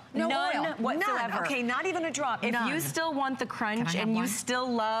oil. No None oil whatsoever. None. Okay, not even a drop. If you still want the crunch and you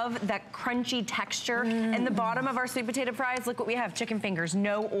still love that crunchy texture in the bottom of our sweet potato fries, look what we have, chicken fingers,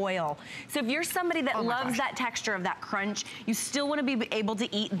 no oil. So if you're somebody that loves that texture of that crunch, you still want to be able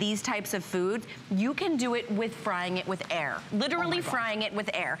to eat these types of foods, you can do it with frying it with air. Literally frying it with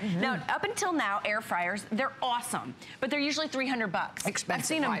air. Now, up until now, air fryers, they're awesome, but they're usually $300 bucks. Expensive, I've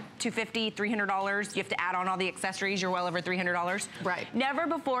seen them $250, $300. You have to add on all the accessories, you're well over $300. Right. Never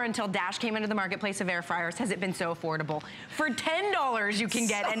before until Dash came into the marketplace of air fryers has it been so affordable. For $10, you can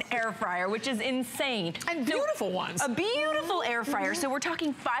get an air fryer, which is insane. And beautiful ones. A beautiful air fryer. So we're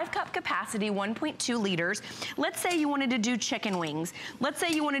talking 5-cup capacity, 1.2 liters. Let's say you wanted to do chicken wings. Let's say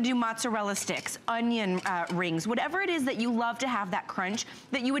you want to do mozzarella sticks, onion rings, whatever it is that you love to have that crunch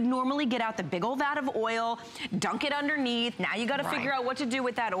that you would normally get out the big old vat of oil, dunk it underneath. Now you got to figure out what to do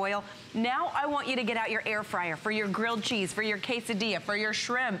with that oil. Now I want you to get out your air fryer for your grilled cheese, for your quesadilla, for your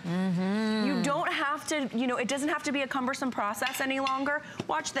shrimp. You don't have to, you know, it doesn't have to be a cumbersome process any longer.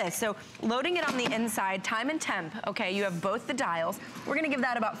 Watch this. So loading it on the inside, time and temp, okay, you have both the dials. We're gonna give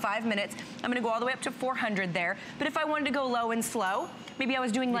that about 5 minutes. I'm gonna go all the way up to 400 there. But if I wanted to go low and slow, maybe I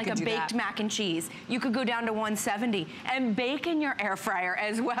was doing like a baked mac and cheese, you could go down to 170 and bake in your air fryer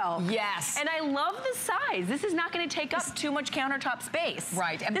as well. Yes. And I love the size. This is not gonna take up too much countertop space.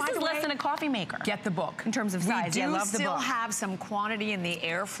 Right. And this is less than a coffee maker. Get the book. In terms of size, we I do love the still book. have some quantity in the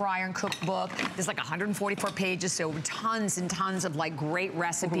air fryer and cookbook. There's like 144 pages, so tons and tons of like great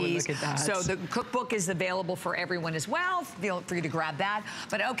recipes. Ooh, look at that. So the cookbook is available for everyone as well. Feel free to grab that.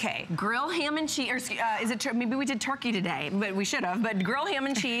 But okay. Grill ham and cheese, or maybe we did turkey today, but we should have, but grill ham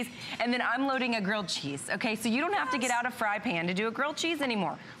and cheese, and then I'm loading a grilled cheese, okay? So you don't have to get out a fry pan to do a grilled cheese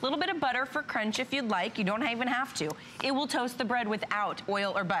anymore. A little bit of butter for crunch if you'd like. You don't even have to. It will toast the bread without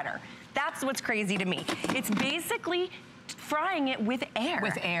oil or butter. That's what's crazy to me. It's basically frying it with air.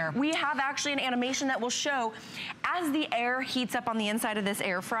 With air. We have actually an animation that will show as the air heats up on the inside of this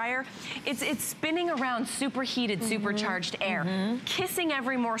air fryer, it's spinning around superheated, supercharged air, kissing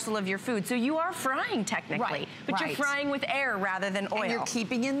every morsel of your food. So you are frying technically, but you're frying with air rather than oil. And you're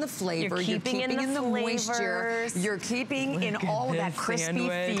keeping in the flavor, you're keeping in the moisture, you're keeping in all of that crispy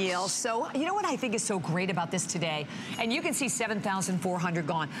feel. So you know what I think is so great about this today? And you can see 7,400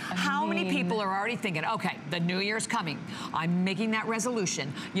 gone. How many people are already thinking, okay, the new year's coming. I'm making that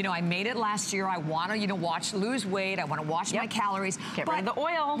resolution. You know, I made it last year. I want to, you know, lose weight. I want to watch my calories. Get rid of the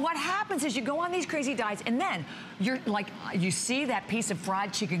oil. What happens is you go on these crazy diets and then you're like, you see that piece of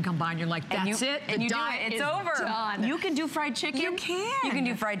fried chicken come by and you're like, that's it. And you do it. It's over. Done. You can do fried chicken. You can. You can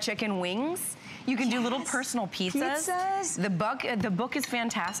do fried chicken wings. You can do little personal pizzas. The book is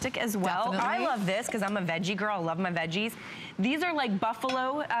fantastic as well. Definitely. I love this because I'm a veggie girl. I love my veggies. These are like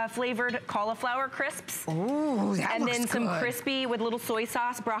buffalo flavored cauliflower crisps. Ooh, that And looks then some good. crispy with little soy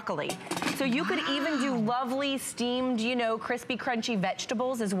sauce broccoli. So you could even do lovely steamed, you know, crispy, crunchy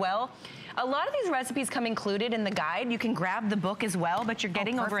vegetables as well. A lot of these recipes come included in the guide. You can grab the book as well, but you're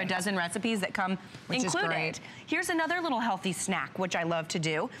getting over a dozen recipes that come included. Here's another little healthy snack, which I love to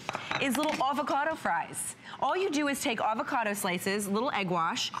do, is little avocado fries. All you do is take avocado slices, little egg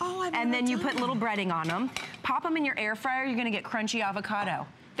wash, and then you put little breading on them, pop them in your air fryer, you're gonna get crunchy avocado.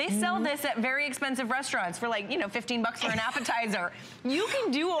 They sell this at very expensive restaurants for like, you know, 15 bucks for an appetizer. You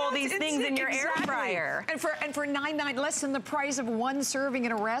can do all these things in your air fryer. And for $9.99, less than the price of one serving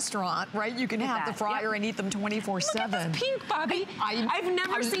in a restaurant, right? You can have the fryer and eat them 24/7. Look at this pink, Bobby. I've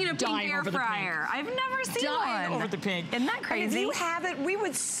never seen a pink air fryer. I've never seen one. Over the pink. Isn't that crazy? And if you have it, we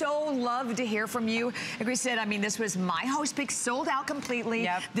would so love to hear from you. Like we said, I mean, this was my host pick, sold out completely.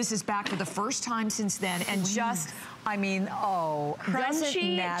 This is back for the first time since then, and just, I mean,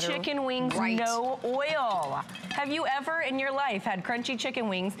 crunchy chicken wings, no oil. Have you ever in your life had crunchy chicken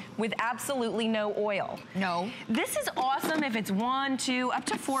wings with absolutely no oil? No. This is awesome if it's 1, 2, up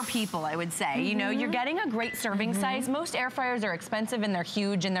to 4 people, I would say. You know, you're getting a great serving size. Most air fryers are expensive and they're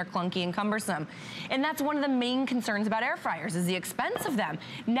huge and they're clunky and cumbersome. And that's one of the main concerns about air fryers is the expense of them.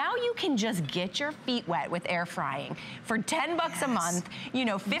 Now you can just get your feet wet with air frying. For 10 bucks a month, you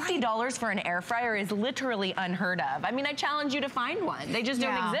know, $50 for an air fryer is literally unheard of. I mean, I challenge you to find one. They just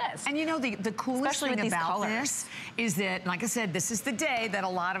don't exist. And you know, the coolest Especially thing with about this is that, like I said, this is the day that a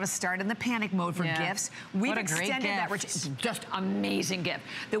lot of us start in the panic mode for gifts. We've extended that, just amazing gift,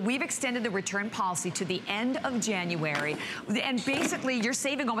 that we've extended the return policy to the end of January. And basically, you're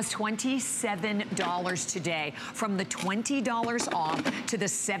saving almost $27 today, from the $20 off to the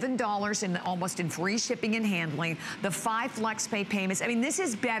 $7 almost in free shipping and handling, the 5 flex pay payments. I mean, this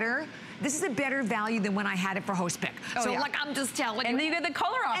is better This is a better value than when I had it for host pick. Oh, so yeah. like I'm just telling you. And then you get the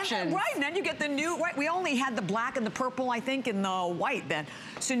color options. Right, and then you get the new, right, we only had the black and the purple, I think, and the white then.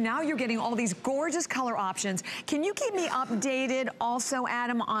 So now you're getting all these gorgeous color options. Can you keep me updated also,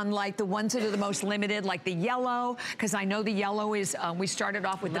 Adam, on like the ones that are the most limited, like the yellow? Because I know the yellow is, we started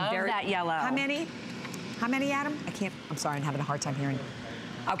off with the very— that yellow. How many? How many, Adam? I can't, I'm sorry, I'm having a hard time hearing.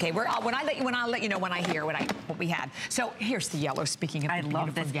 Okay, I'll let you know when I hear what we had. So here's the yellow. Speaking of, I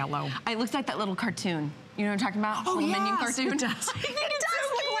love this yellow. It looks like that little cartoon. You know what I'm talking about? Oh, little yes, minion cartoon. it does. It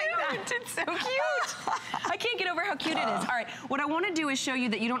does look like that. It's so cute. I can't get over how cute it is. All right, what I want to do is show you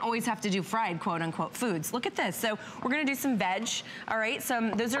that you don't always have to do fried, quote unquote, foods. Look at this. So we're going to do some veg. All right,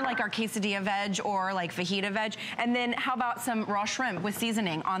 those are like our quesadilla veg or like fajita veg. And then how about some raw shrimp with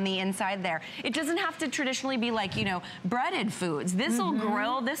seasoning on the inside there? It doesn't have to traditionally be like, you know, breaded foods. This will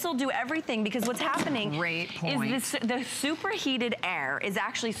grill. This will do everything, because what's happening is the superheated air is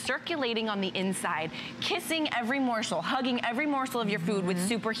actually circulating on the inside, kissing every morsel, hugging every morsel of your food with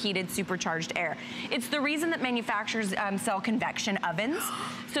superheated, supercharged air. It's the reason that manufacturers sell convection ovens,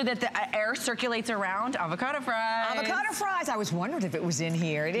 so that the air circulates around. Avocado fries. Avocado fries. I was wondering if it was in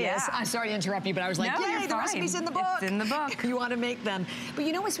here. It is. I'm sorry to interrupt you, but I was like, no, yay, the recipe's in the book. It's in the book. You want to make them. But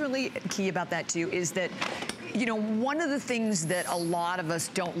you know what's really key about that too is that, you know, one of the things that a lot of us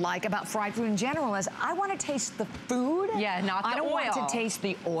don't like about fried food in general is I want to taste the food. Yeah, not the oil. I don't want to taste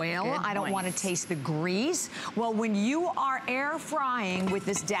the oil. Good I don't want to taste the grease. Well, when you are air frying with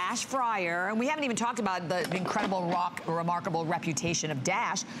this Dash fryer, and we haven't even talked about the incredible, remarkable reputation of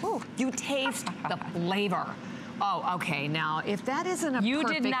Dash, you taste the flavor. Oh, okay. Now, if that isn't a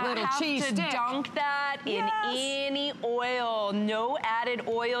perfect little cheese stick. You did not have to dunk that in any oil. No added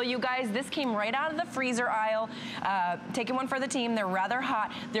oil, you guys. This came right out of the freezer aisle. Taking one for the team. They're rather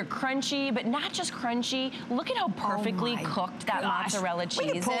hot. They're crunchy, but not just crunchy. Look at how perfectly cooked that mozzarella cheese is.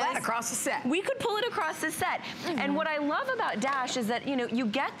 We could pull that across the set. We could pull it across the set. And what I love about Dash is that, you know, you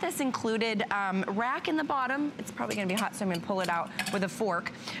get this included rack in the bottom. It's probably going to be hot, so I'm going to pull it out with a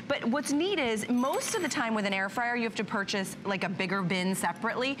fork. But what's neat is most of the time with an air fryer, you have to purchase like a bigger bin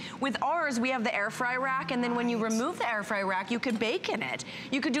separately. With ours, we have the air fry rack, and then when you remove the air fry rack, you could bake in it.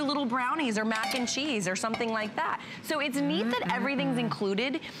 You could do little brownies or mac and cheese or something like that. So it's neat that everything's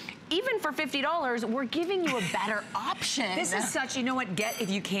included. Even for $50, we're giving you a better option. This is such, you know what, if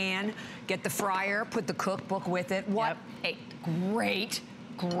you can, get the fryer, put the cookbook with it. What a great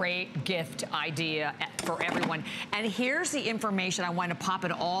gift idea for everyone. And here's the information. I want to pop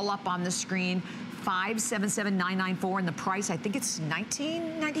it all up on the screen. 577-994, and the price, I think it's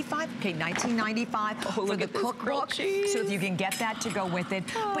 $19.95. Okay, $19.95 for the cookbook. So if you can get that to go with it.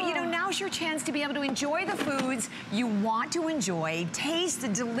 But you know, now's your chance to be able to enjoy the foods you want to enjoy, taste the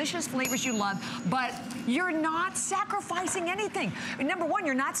delicious flavors you love, but you're not sacrificing anything. Number one,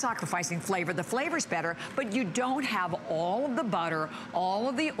 you're not sacrificing flavor. The flavor's better, but you don't have all of the butter, all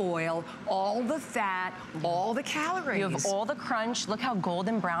of the oil, all the fat, all the calories. You have all the crunch. Look how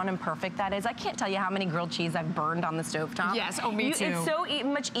golden brown and perfect that is. I can't tell you how many grilled cheese I've burned on the stovetop. Yes, oh, me too. It's so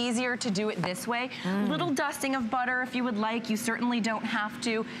much easier to do it this way. Little dusting of butter if you would like. You certainly don't have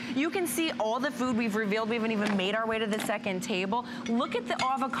to. You can see all the food we've revealed. We haven't even made our way to the second table. Look at the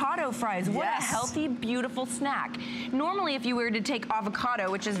avocado fries. What a healthy, beautiful snack. Normally, if you were to take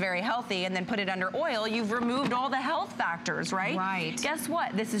avocado, which is very healthy, and then put it under oil, you've removed all the health factors, right? Right. Guess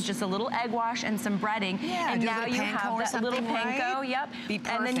what? This is just a little egg wash and some breading. Yeah, and now you have that little panko. Right? Yep.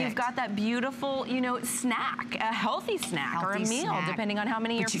 And then you've got that beautiful, you know, snack, a healthy snack or a meal, depending on how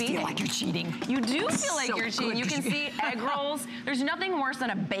many you're feeding. You feel like you're cheating. You do feel like you're cheating. You can see egg rolls. There's nothing worse than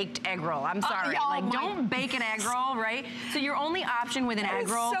a baked egg roll. I'm sorry. Don't bake an egg roll, right? So your only option with an egg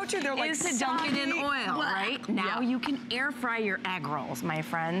roll is to dunk it in oil, right? Now you can air fry your egg rolls, my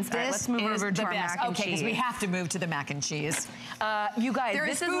friends. All right, let's move over to our mac and cheese. Okay, because we have to move to the mac and cheese. You guys,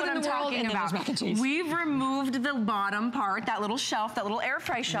 this is what I'm talking about. We've removed the bottom part, that little shelf, that little air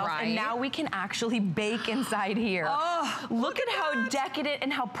fry shelf, and now we can actually bake inside here. Oh, look at how decadent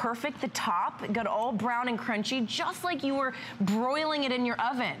and how perfect the top. It got all brown and crunchy, just like you were broiling it in your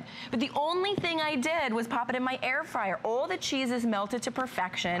oven. But the only thing I did was pop it in my air fryer. All the cheese is melted to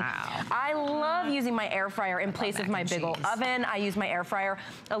perfection. Wow. I love using my air fryer in place of my big old oven. I use my air fryer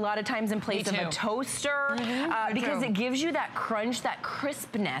a lot of times in place of a toaster because it gives you that crunch, that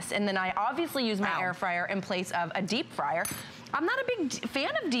crispness. And then I obviously use my air fryer in place of a deep fryer. I'm not a big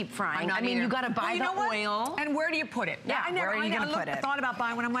fan of deep frying. I mean, you got to buy the oil. And where do you put it? Yeah, where are you going to put it? I thought about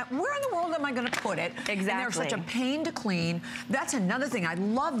buying one. I'm like, where in the world am I going to put it? Exactly. And they're such a pain to clean. That's another thing. I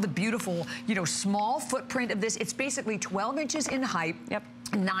love the beautiful, you know, small footprint of this. It's basically 12 inches in height. Yep.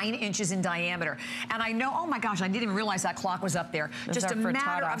 9 inches in diameter. And I know, oh my gosh, I didn't even realize that clock was up there. Just a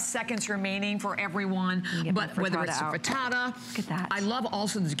matter of seconds remaining for everyone. But whether it's frittata. Look at that. I love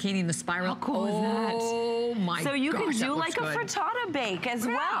also the zucchini and the spiral. How cool is that? Oh my gosh, so you can do like good. a frittata bake as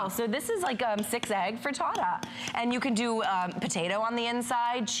well. So this is like a 6-egg frittata. And you can do potato on the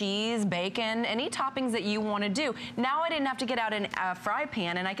inside, cheese, bacon, any toppings that you want to do. Now I didn't have to get out a fry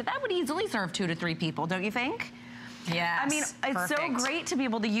pan, and that would easily serve 2 to 3 people, don't you think? Yes, I mean, it's so great to be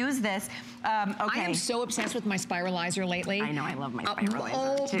able to use this. Okay. I am so obsessed with my spiralizer lately. I know, I love my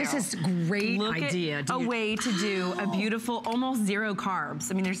spiralizer too. This is a great idea. A way to do a beautiful, almost 0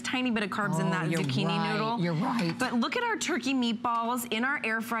 carbs. I mean, there's a tiny bit of carbs in that zucchini noodle. You're right. But look at our turkey meatballs in our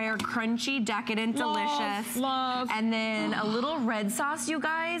air fryer, crunchy, decadent, delicious. Love. And then a little red sauce, you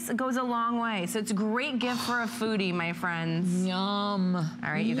guys, goes a long way. So it's a great gift for a foodie, my friends. Yum. All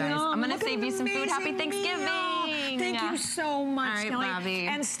right, you guys, I'm gonna save you some food. Happy Thanksgiving. Thank you so much, Kelly. Bobby.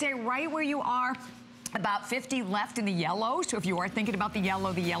 And stay right where you are. About 50 left in the yellow, so if you are thinking about the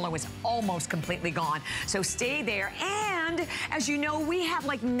yellow is almost completely gone. So stay there. And as you know, we have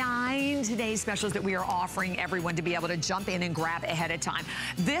like 9 today's specials that we are offering everyone to be able to jump in and grab ahead of time.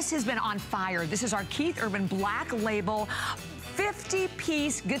 This has been on fire. This is our Keith Urban Black Label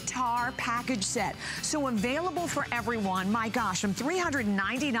 50-piece guitar package set. So available for everyone, my gosh, from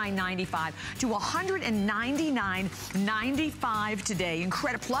 $399.95 to $199.95 today.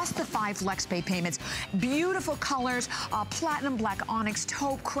 Incredible, plus the 5 flex pay payments. Beautiful colors, platinum black onyx,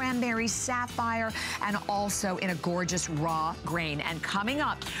 taupe, cranberry, sapphire, and also in a gorgeous raw grain. And coming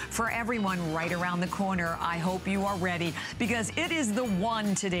up for everyone right around the corner, I hope you are ready, because it is the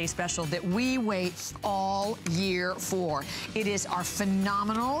one today special that we wait all year for. It is our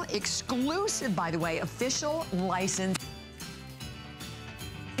phenomenal, exclusive, by the way, official license.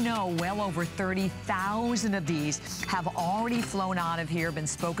 You know, well over 30,000 of these have already flown out of here, been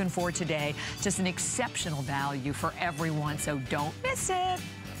spoken for today. Just an exceptional value for everyone, so don't miss it.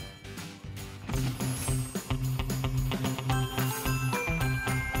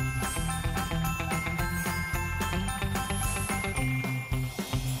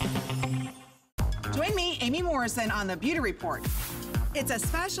 Join me, Amy Morrison, on the Beauty Report. It's a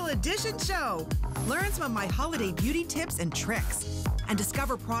special edition show. Learn some of my holiday beauty tips and tricks, and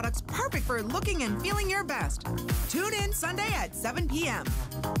discover products perfect for looking and feeling your best. Tune in Sunday at 7 p.m.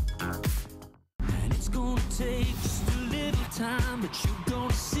 And it's gonna take just a little time, but you're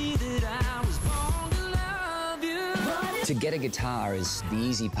gonna see that I was born to love you. To get a guitar is the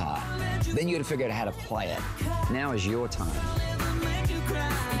easy part. Then you gotta figure out how to play it. Now is your time.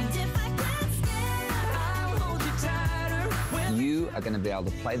 You are going to be able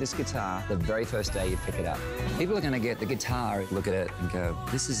to play this guitar the very first day you pick it up. People are going to get the guitar, look at it, and go,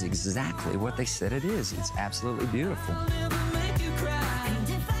 this is exactly what they said it is. It's absolutely beautiful.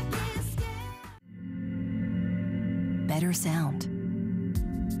 Better sound.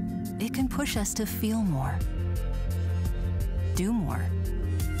 It can push us to feel more, do more,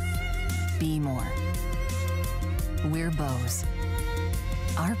 be more. We're Bose.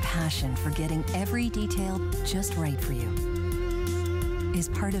 Our passion for getting every detail just right for you is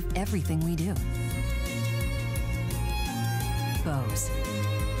part of everything we do. Bose.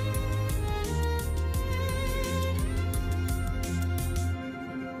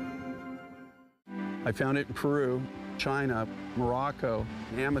 I found it in Peru, China, Morocco,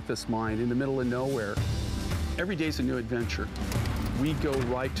 an amethyst mine in the middle of nowhere. Every day's a new adventure. We go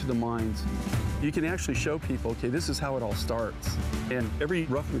right to the mines. You can actually show people, okay, this is how it all starts. And every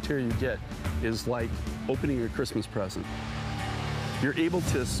rough material you get is like opening a Christmas present. You're able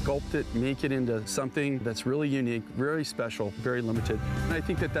to sculpt it, make it into something that's really unique, very special, very limited. And I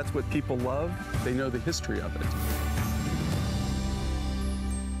think that that's what people love. They know the history of it.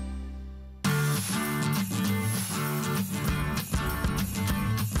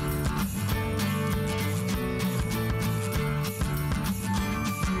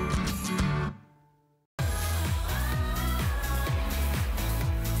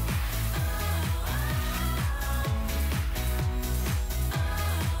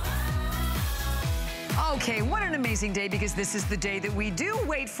 Okay, what an amazing day, because this is the day that we do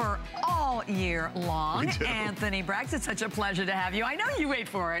wait for all year long. Anthony Braggs, it's such a pleasure to have you. I know you wait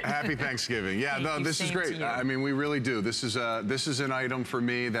for it. Happy Thanksgiving. Yeah, no, this is great. I mean, we really do. This is an item for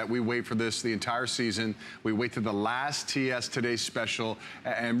me that we wait for this the entire season. We wait to the last TS Today special,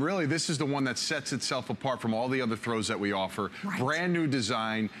 and really this is the one that sets itself apart from all the other throws that we offer. Right. Brand new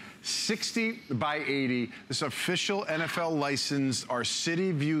design. 60 by 80. This official NFL licensed, our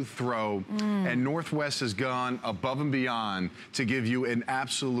City View throw, and Northwest has gone above and beyond to give you an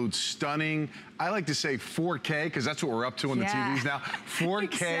absolute stunning, I like to say 4K, because that's what we're up to on the TVs now.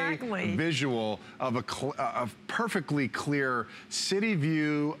 4K visual of a perfectly clear city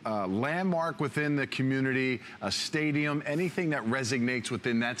view, landmark within the community, a stadium, anything that resonates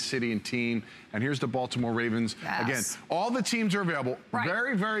within that city and team. And here's the Baltimore Ravens. Again, all the teams are available.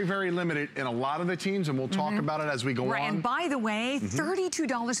 Very, very, very limited in a lot of the teams, and we'll talk about it as we go on. And by the way,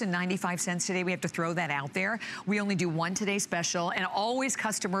 $32.95 today. We have to throw that out there. We only do one today special, and always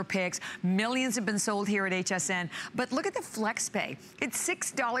customer picks. Millions have been sold here at HSN. But look at the flex pay. It's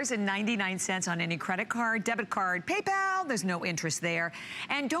 $6.99 on any credit card, debit card, PayPal. There's no interest there.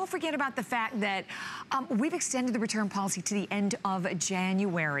 And don't forget about the fact that we've extended the return policy to the end of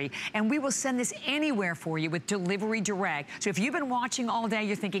January, and we will send this anywhere for you with Delivery Direct. So if you've been watching all day,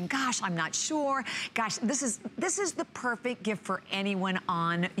 you're thinking, gosh, I'm not sure. Gosh, this is the perfect gift for anyone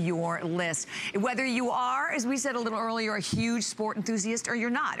on your list. Whether you are, as we said a little earlier, a huge sport enthusiast, or you're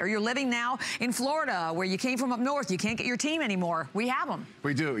not, or you're living now in Florida where you came from up north, you can't get your team anymore. We have them.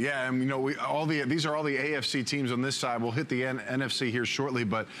 We do, yeah. And you know, these are all the AFC teams on this side. We'll hit the NFC here shortly,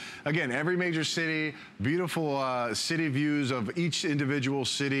 but again, every major city, beautiful city views of each individual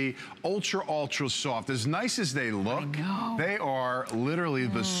city, ultra soft. As nice as they look, they are literally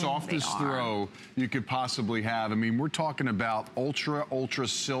the softest throw you could possibly have. I mean, we're talking about ultra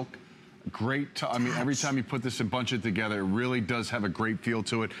silk. Great, I mean, every time you put this and bunch it together, it really does have a great feel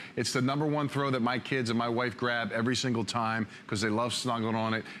to it. It's the #1 throw that my kids and my wife grab every single time because they love snuggling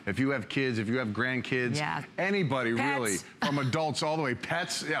on it. If you have kids, if you have grandkids, anybody really, from adults all the way,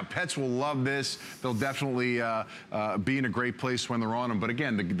 pets will love this. They'll definitely be in a great place when they're on them. But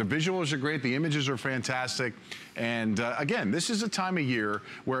again, the visuals are great, the images are fantastic. And again, this is a time of year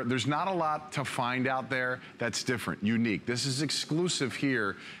where there's not a lot to find out there that's different, unique. This is exclusive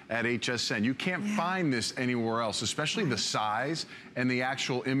here at HSN. You can't find this anywhere else, especially the size and the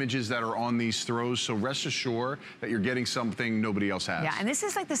actual images that are on these throws. So rest assured that you're getting something nobody else has. Yeah, and this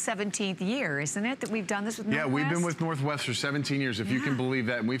is like the 17th year, isn't it, that we've done this with Northwest? Yeah, we've been with Northwest for 17 years, if you can believe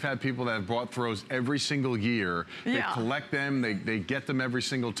that. And we've had people that have bought throws every single year. They collect them, they get them every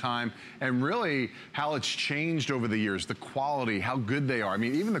single time. And really, how it's changed over the years, the quality, how good they are. I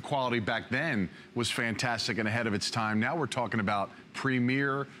mean, even the quality back then was fantastic and ahead of its time. Now we're talking about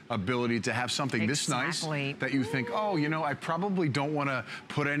premier ability to have something this nice that you think, oh, you know, I probably don't want to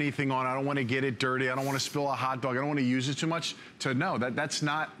put anything on. I don't want to get it dirty. I don't want to spill a hot dog. I don't want to use it too much. To know that's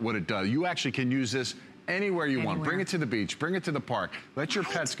not what it does. You actually can use this anywhere you want. Bring it to the beach. Bring it to the park. Let your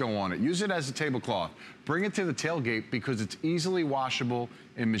pets go on it. Use it as a tablecloth. Bring it to the tailgate because it's easily washable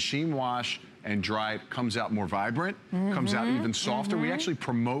in machine wash and dry. It comes out more vibrant, comes out even softer. We actually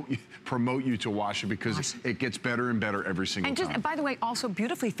promote you to wash it because it gets better and better every single time. And by the way, also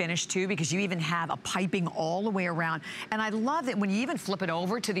beautifully finished too, because you even have a piping all the way around. And I love that when you even flip it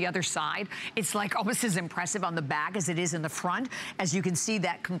over to the other side, it's like almost as impressive on the back as it is in the front. As you can see,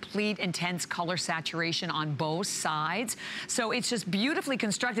 that complete intense color saturation on both sides. So it's just beautifully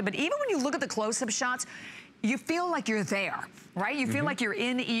constructed. But even when you look at the close-up shots, you feel like you're there, right? You feel like you're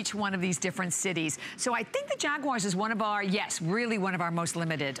in each one of these different cities. So I think the Jaguars is one of our, really one of our most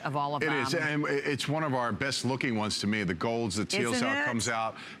limited of all of them. It is, and it's one of our best looking ones to me. The golds, the teals, how it comes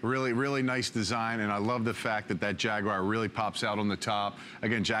out. Really, really nice design, and I love the fact that that Jaguar really pops out on the top.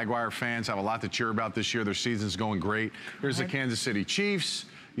 Again, Jaguar fans have a lot to cheer about this year. Their season's going great. Here's the Kansas City Chiefs.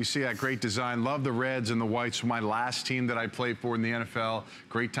 You see that great design. Love the reds and the whites. My last team that I played for in the NFL.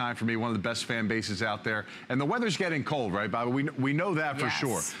 Great time for me. One of the best fan bases out there. And the weather's getting cold, right, Bobby? We know that for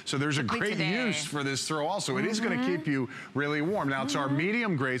sure. So there's a great use for this throw also. It is going to keep you really warm. Now, it's our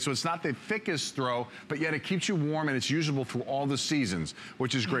medium grade, so it's not the thickest throw, but yet it keeps you warm and it's usable through all the seasons,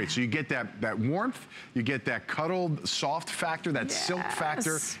 which is great. So you get that warmth, you get that cuddled, soft factor, that silk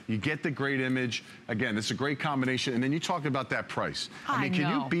factor. You get the great image. Again, it's a great combination. And then you talk about that price. I mean, can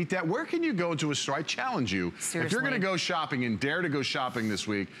you beat that? Where can you go to a store? I challenge you. Seriously. If you're going to go shopping and dare to go shopping this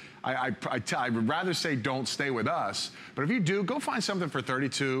week, I would rather say don't stay with us. But if you do, go find something for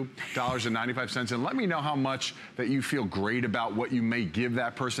 $32.95 and let me know how much that you feel great about what you may give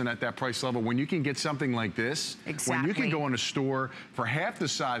that person at that price level. When you can get something like this, when you can go in a store for half the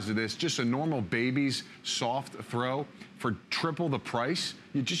size of this, just a normal baby's soft throw, for triple the price,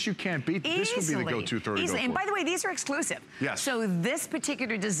 you can't beat. This would be the go-to throw to go for. And by the way, these are exclusive. Yes. So this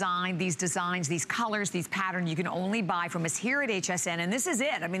particular design, these designs, these colors, these patterns, you can only buy from us here at HSN. And this is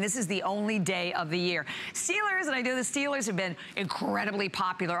it. I mean, this This is the only day of the year. Steelers, and I know the Steelers have been incredibly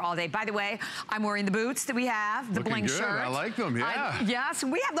popular all day. By the way, I'm wearing the boots that we have, the bling shirt. I like them, yeah. Yes,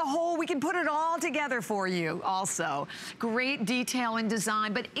 we have the whole, we can put it all together for you also. Great detail and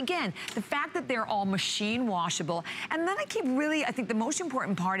design, but again, the fact that they're all machine washable, and then I think the most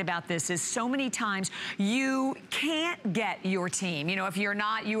important part about this is so many times you can't get your team. You know, if you're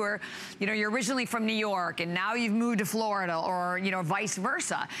not, you're originally from New York and now you've moved to Florida, or, you know, vice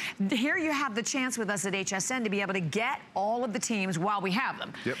versa. Here you have the chance with us at HSN to be able to get all of the teams while we have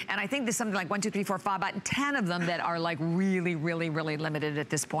them. Yep. And I think there's something like 1, 2, 3, 4, 5, about 10 of them that are like really, really, really limited at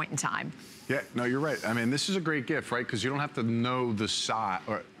this point in time. Yeah, no, you're right. I mean, this is a great gift, right? Because you don't have to know the size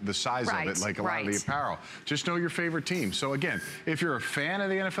of it like a lot of the apparel. Just know your favorite team. So again, if you're a fan of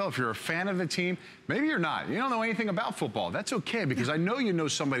the NFL, if you're a fan of the team, maybe you're not. You don't know anything about football. That's okay, because I know you know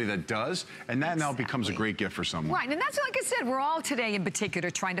somebody that does, and that now becomes a great gift for someone. Right, and that's, like I said, we're all today in particular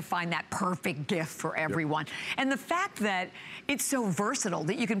trying to find that perfect gift for everyone. Yep. And the fact that it's so versatile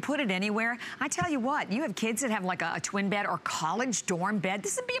that you can put it anywhere. I tell you what, you have kids that have like a twin bed or college dorm bed.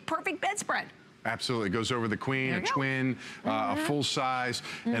 This would be a perfect bedspread. Absolutely. It goes over the queen, a twin, a full size,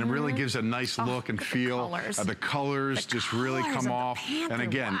 and it really gives a nice look and feel. The colors just really come off. And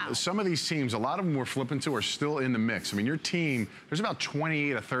again, some of these teams, a lot of them we're flipping to are still in the mix. I mean, your team, there's about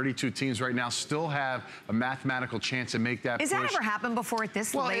 28 to 32 teams right now still have a mathematical chance to make that push. Has that ever happened before at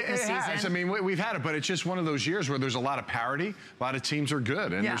this late in the season? Has. I mean, we've had it, but it's just one of those years where there's a lot of parity. A lot of teams are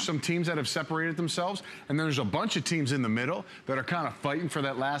good. And there's some teams that have separated themselves. And there's a bunch of teams in the middle that are kind of fighting for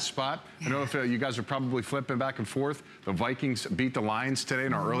that last spot. I know if you guys are probably flipping back and forth. The Vikings beat the Lions today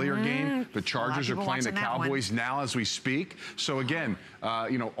in our earlier game. The Chargers are playing the Cowboys now as we speak. So again,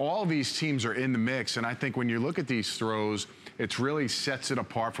 you know, all these teams are in the mix. And I think when you look at these throws, it really sets it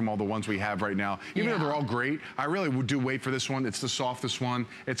apart from all the ones we have right now. Even though they're all great, I really do wait for this one. It's the softest one.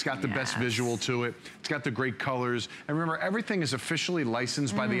 It's got the best visual to it. It's got the great colors. And remember, everything is officially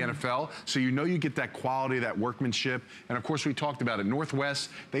licensed by the NFL, so you know you get that quality, that workmanship. And of course, we talked about it. Northwest,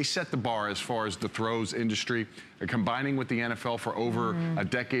 they set the bar as far as the throws industry. Combining with the NFL for over a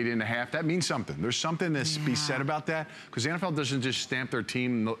decade and a half, that means something. There's something to be said about that, because the NFL doesn't just stamp their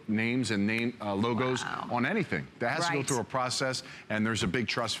team names and logos on anything. That has to go through a process, and there's a big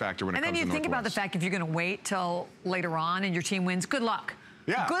trust factor when it comes to Northwest. And then you think about the fact if you're going to wait till later on and your team wins, good luck.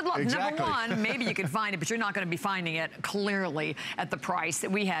 Yeah, good luck. exactly. Number one, maybe you can find it, but you're not going to be finding it clearly at the price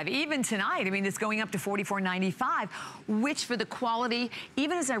that we have. Even tonight, I mean, it's going up to $44.95, which for the quality,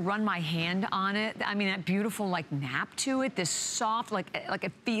 even as I run my hand on it, I mean, that beautiful like nap to it, this soft, like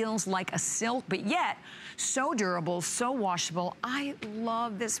it feels like a silk, but yet so durable, so washable. I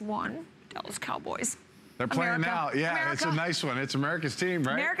love this one. Dallas Cowboys. They're playing now. Yeah, it's a nice one. It's America's team,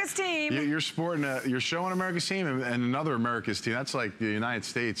 right? America's team. You're sporting, you're showing America's team and another America's team. That's like the United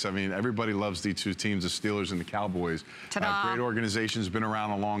States. I mean, everybody loves these two teams, the Steelers and the Cowboys. Great organizations, been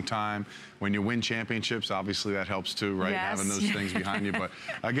around a long time. When you win championships, obviously that helps too, right? Yes. Having those things behind you. But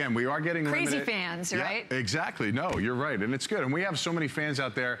again, we are getting crazy limited. fans, right? Exactly. No, you're right. And it's good. And we have so many fans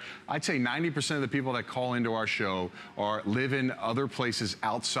out there. I'd say 90% of the people that call into our show live in other places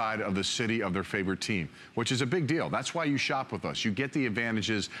outside of the city of their favorite team, which is a big deal. That's why you shop with us. You get the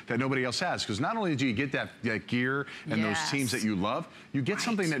advantages that nobody else has, because not only do you get that gear and those teams that you love, you get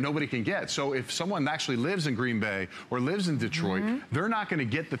something that nobody can get. So if someone actually lives in Green Bay or lives in Detroit, they're not going to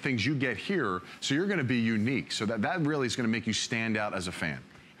get the things you get here. So you're going to be unique. So that really is going to make you stand out as a fan.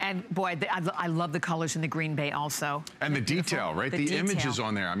 And boy, I love the colors in the Green Bay also. And the detail, right? The images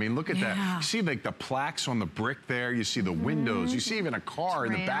on there. I mean, look at that. You see like the plaques on the brick there. You see the windows. You see even a car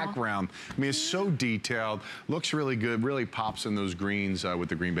in the background. I mean, it's so detailed. Looks really good. Really pops in those greens with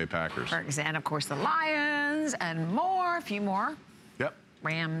the Green Bay Packers. And of course the Lions and more, a few more. Yep.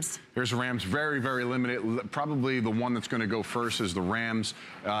 Rams. Here's Rams, very, very limited. Probably the one that's going to go first is the Rams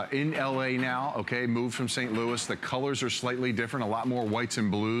in LA now, okay, moved from St. Louis. The colors are slightly different, a lot more whites and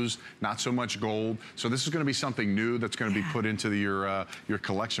blues, not so much gold. So this is going to be something new that's going to be put into your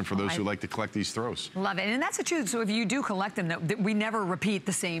collection for those who like to collect these throws. Love it. And that's the truth. So if you do collect them, we never repeat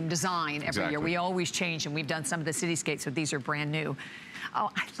the same design every year. We always change, and we've done some of the cityscapes, so these are brand new. Oh,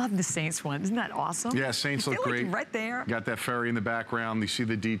 I love the Saints one. Isn't that awesome? Yeah, Saints look great. Like right there. Got that ferry in the background. You see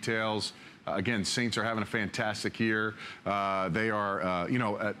the details. Again, Saints are having a fantastic year. They are, you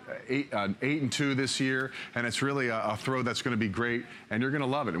know, at 8-2 this year, and it's really a throw that's going to be great, and you're going to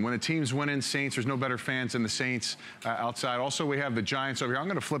love it. And when a team's winning, Saints, there's no better fans than the Saints outside. Also, we have the Giants over here. I'm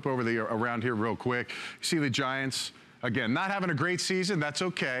going to flip over around here real quick. You see the Giants. Again, not having a great season, that's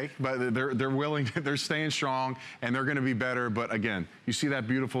okay, but they're willing, they're staying strong, and they're gonna be better. But again, you see that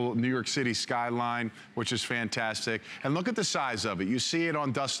beautiful New York City skyline, which is fantastic. And look at the size of it. You see it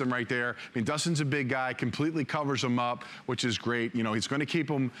on Dustin right there. I mean, Dustin's a big guy, completely covers him up, which is great. You know, he's gonna keep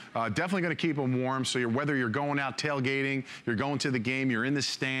him, definitely gonna keep him warm. So whether you're going out tailgating, you're going to the game, you're in the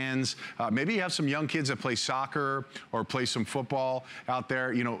stands, maybe you have some young kids that play soccer or play some football out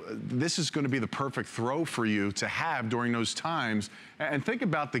there, you know, this is gonna be the perfect throw for you to have during those times. And think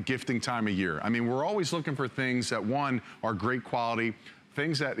about the gifting time of year. I mean, we're always looking for things that, one, are great quality,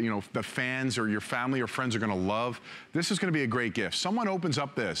 things that, you know, the fans or your family or friends are gonna love. This is gonna be a great gift. Someone opens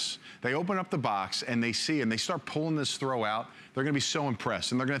up this, they open up the box and they see and they start pulling this throw out, they're gonna be so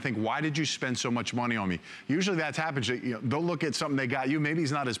impressed and they're gonna think, why did you spend so much money on me? Usually that happens, you know, they'll look at something they got you, maybe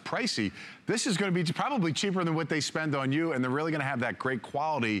it's not as pricey. This is gonna be probably cheaper than what they spend on you, and they're really gonna have that great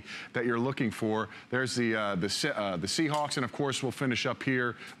quality that you're looking for. There's the Seahawks, and of course we'll finish up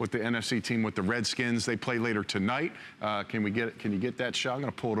here with the NFC team with the Redskins. They play later tonight. Can you get that shot? I'm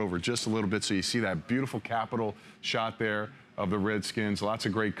gonna pull it over just a little bit so you see that beautiful capital shot there of the Redskins. Lots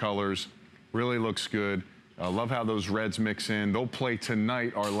of great colors, really looks good. I love how those Reds mix in. They'll play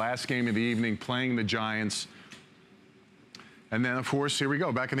tonight, our last game of the evening, playing the Giants. And then, of course, here we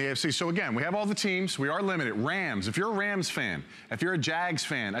go, back in the AFC. So, again, we have all the teams. We are limited. Rams, if you're a Rams fan, if you're a Jags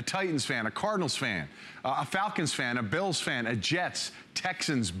fan, a Titans fan, a Cardinals fan, a Falcons fan, a Bills fan, a Jets,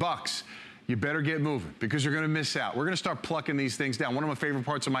 Texans, Bucks, you better get moving because you're going to miss out. We're going to start plucking these things down. One of my favorite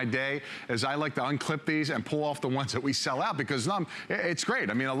parts of my day is I like to unclip these and pull off the ones that we sell out because it's great.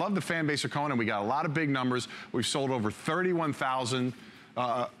 I mean, I love the fan base of Conan. We got a lot of big numbers. We've sold over 31,000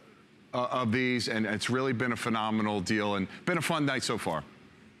 of these, and it's really been a phenomenal deal and been a fun night so far.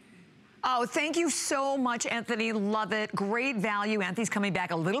 Oh, thank you so much, Anthony. Love it. Great value. Anthony's coming back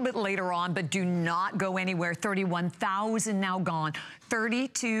a little bit later on, but do not go anywhere. 31,000 now gone.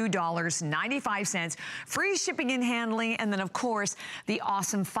 $32.95. Free shipping and handling. And then, of course, the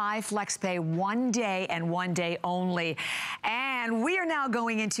awesome 5 flex pay, 1 day and 1 day only. And we are now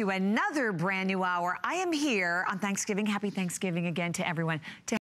going into another brand new hour. I am here on Thanksgiving. Happy Thanksgiving again to everyone.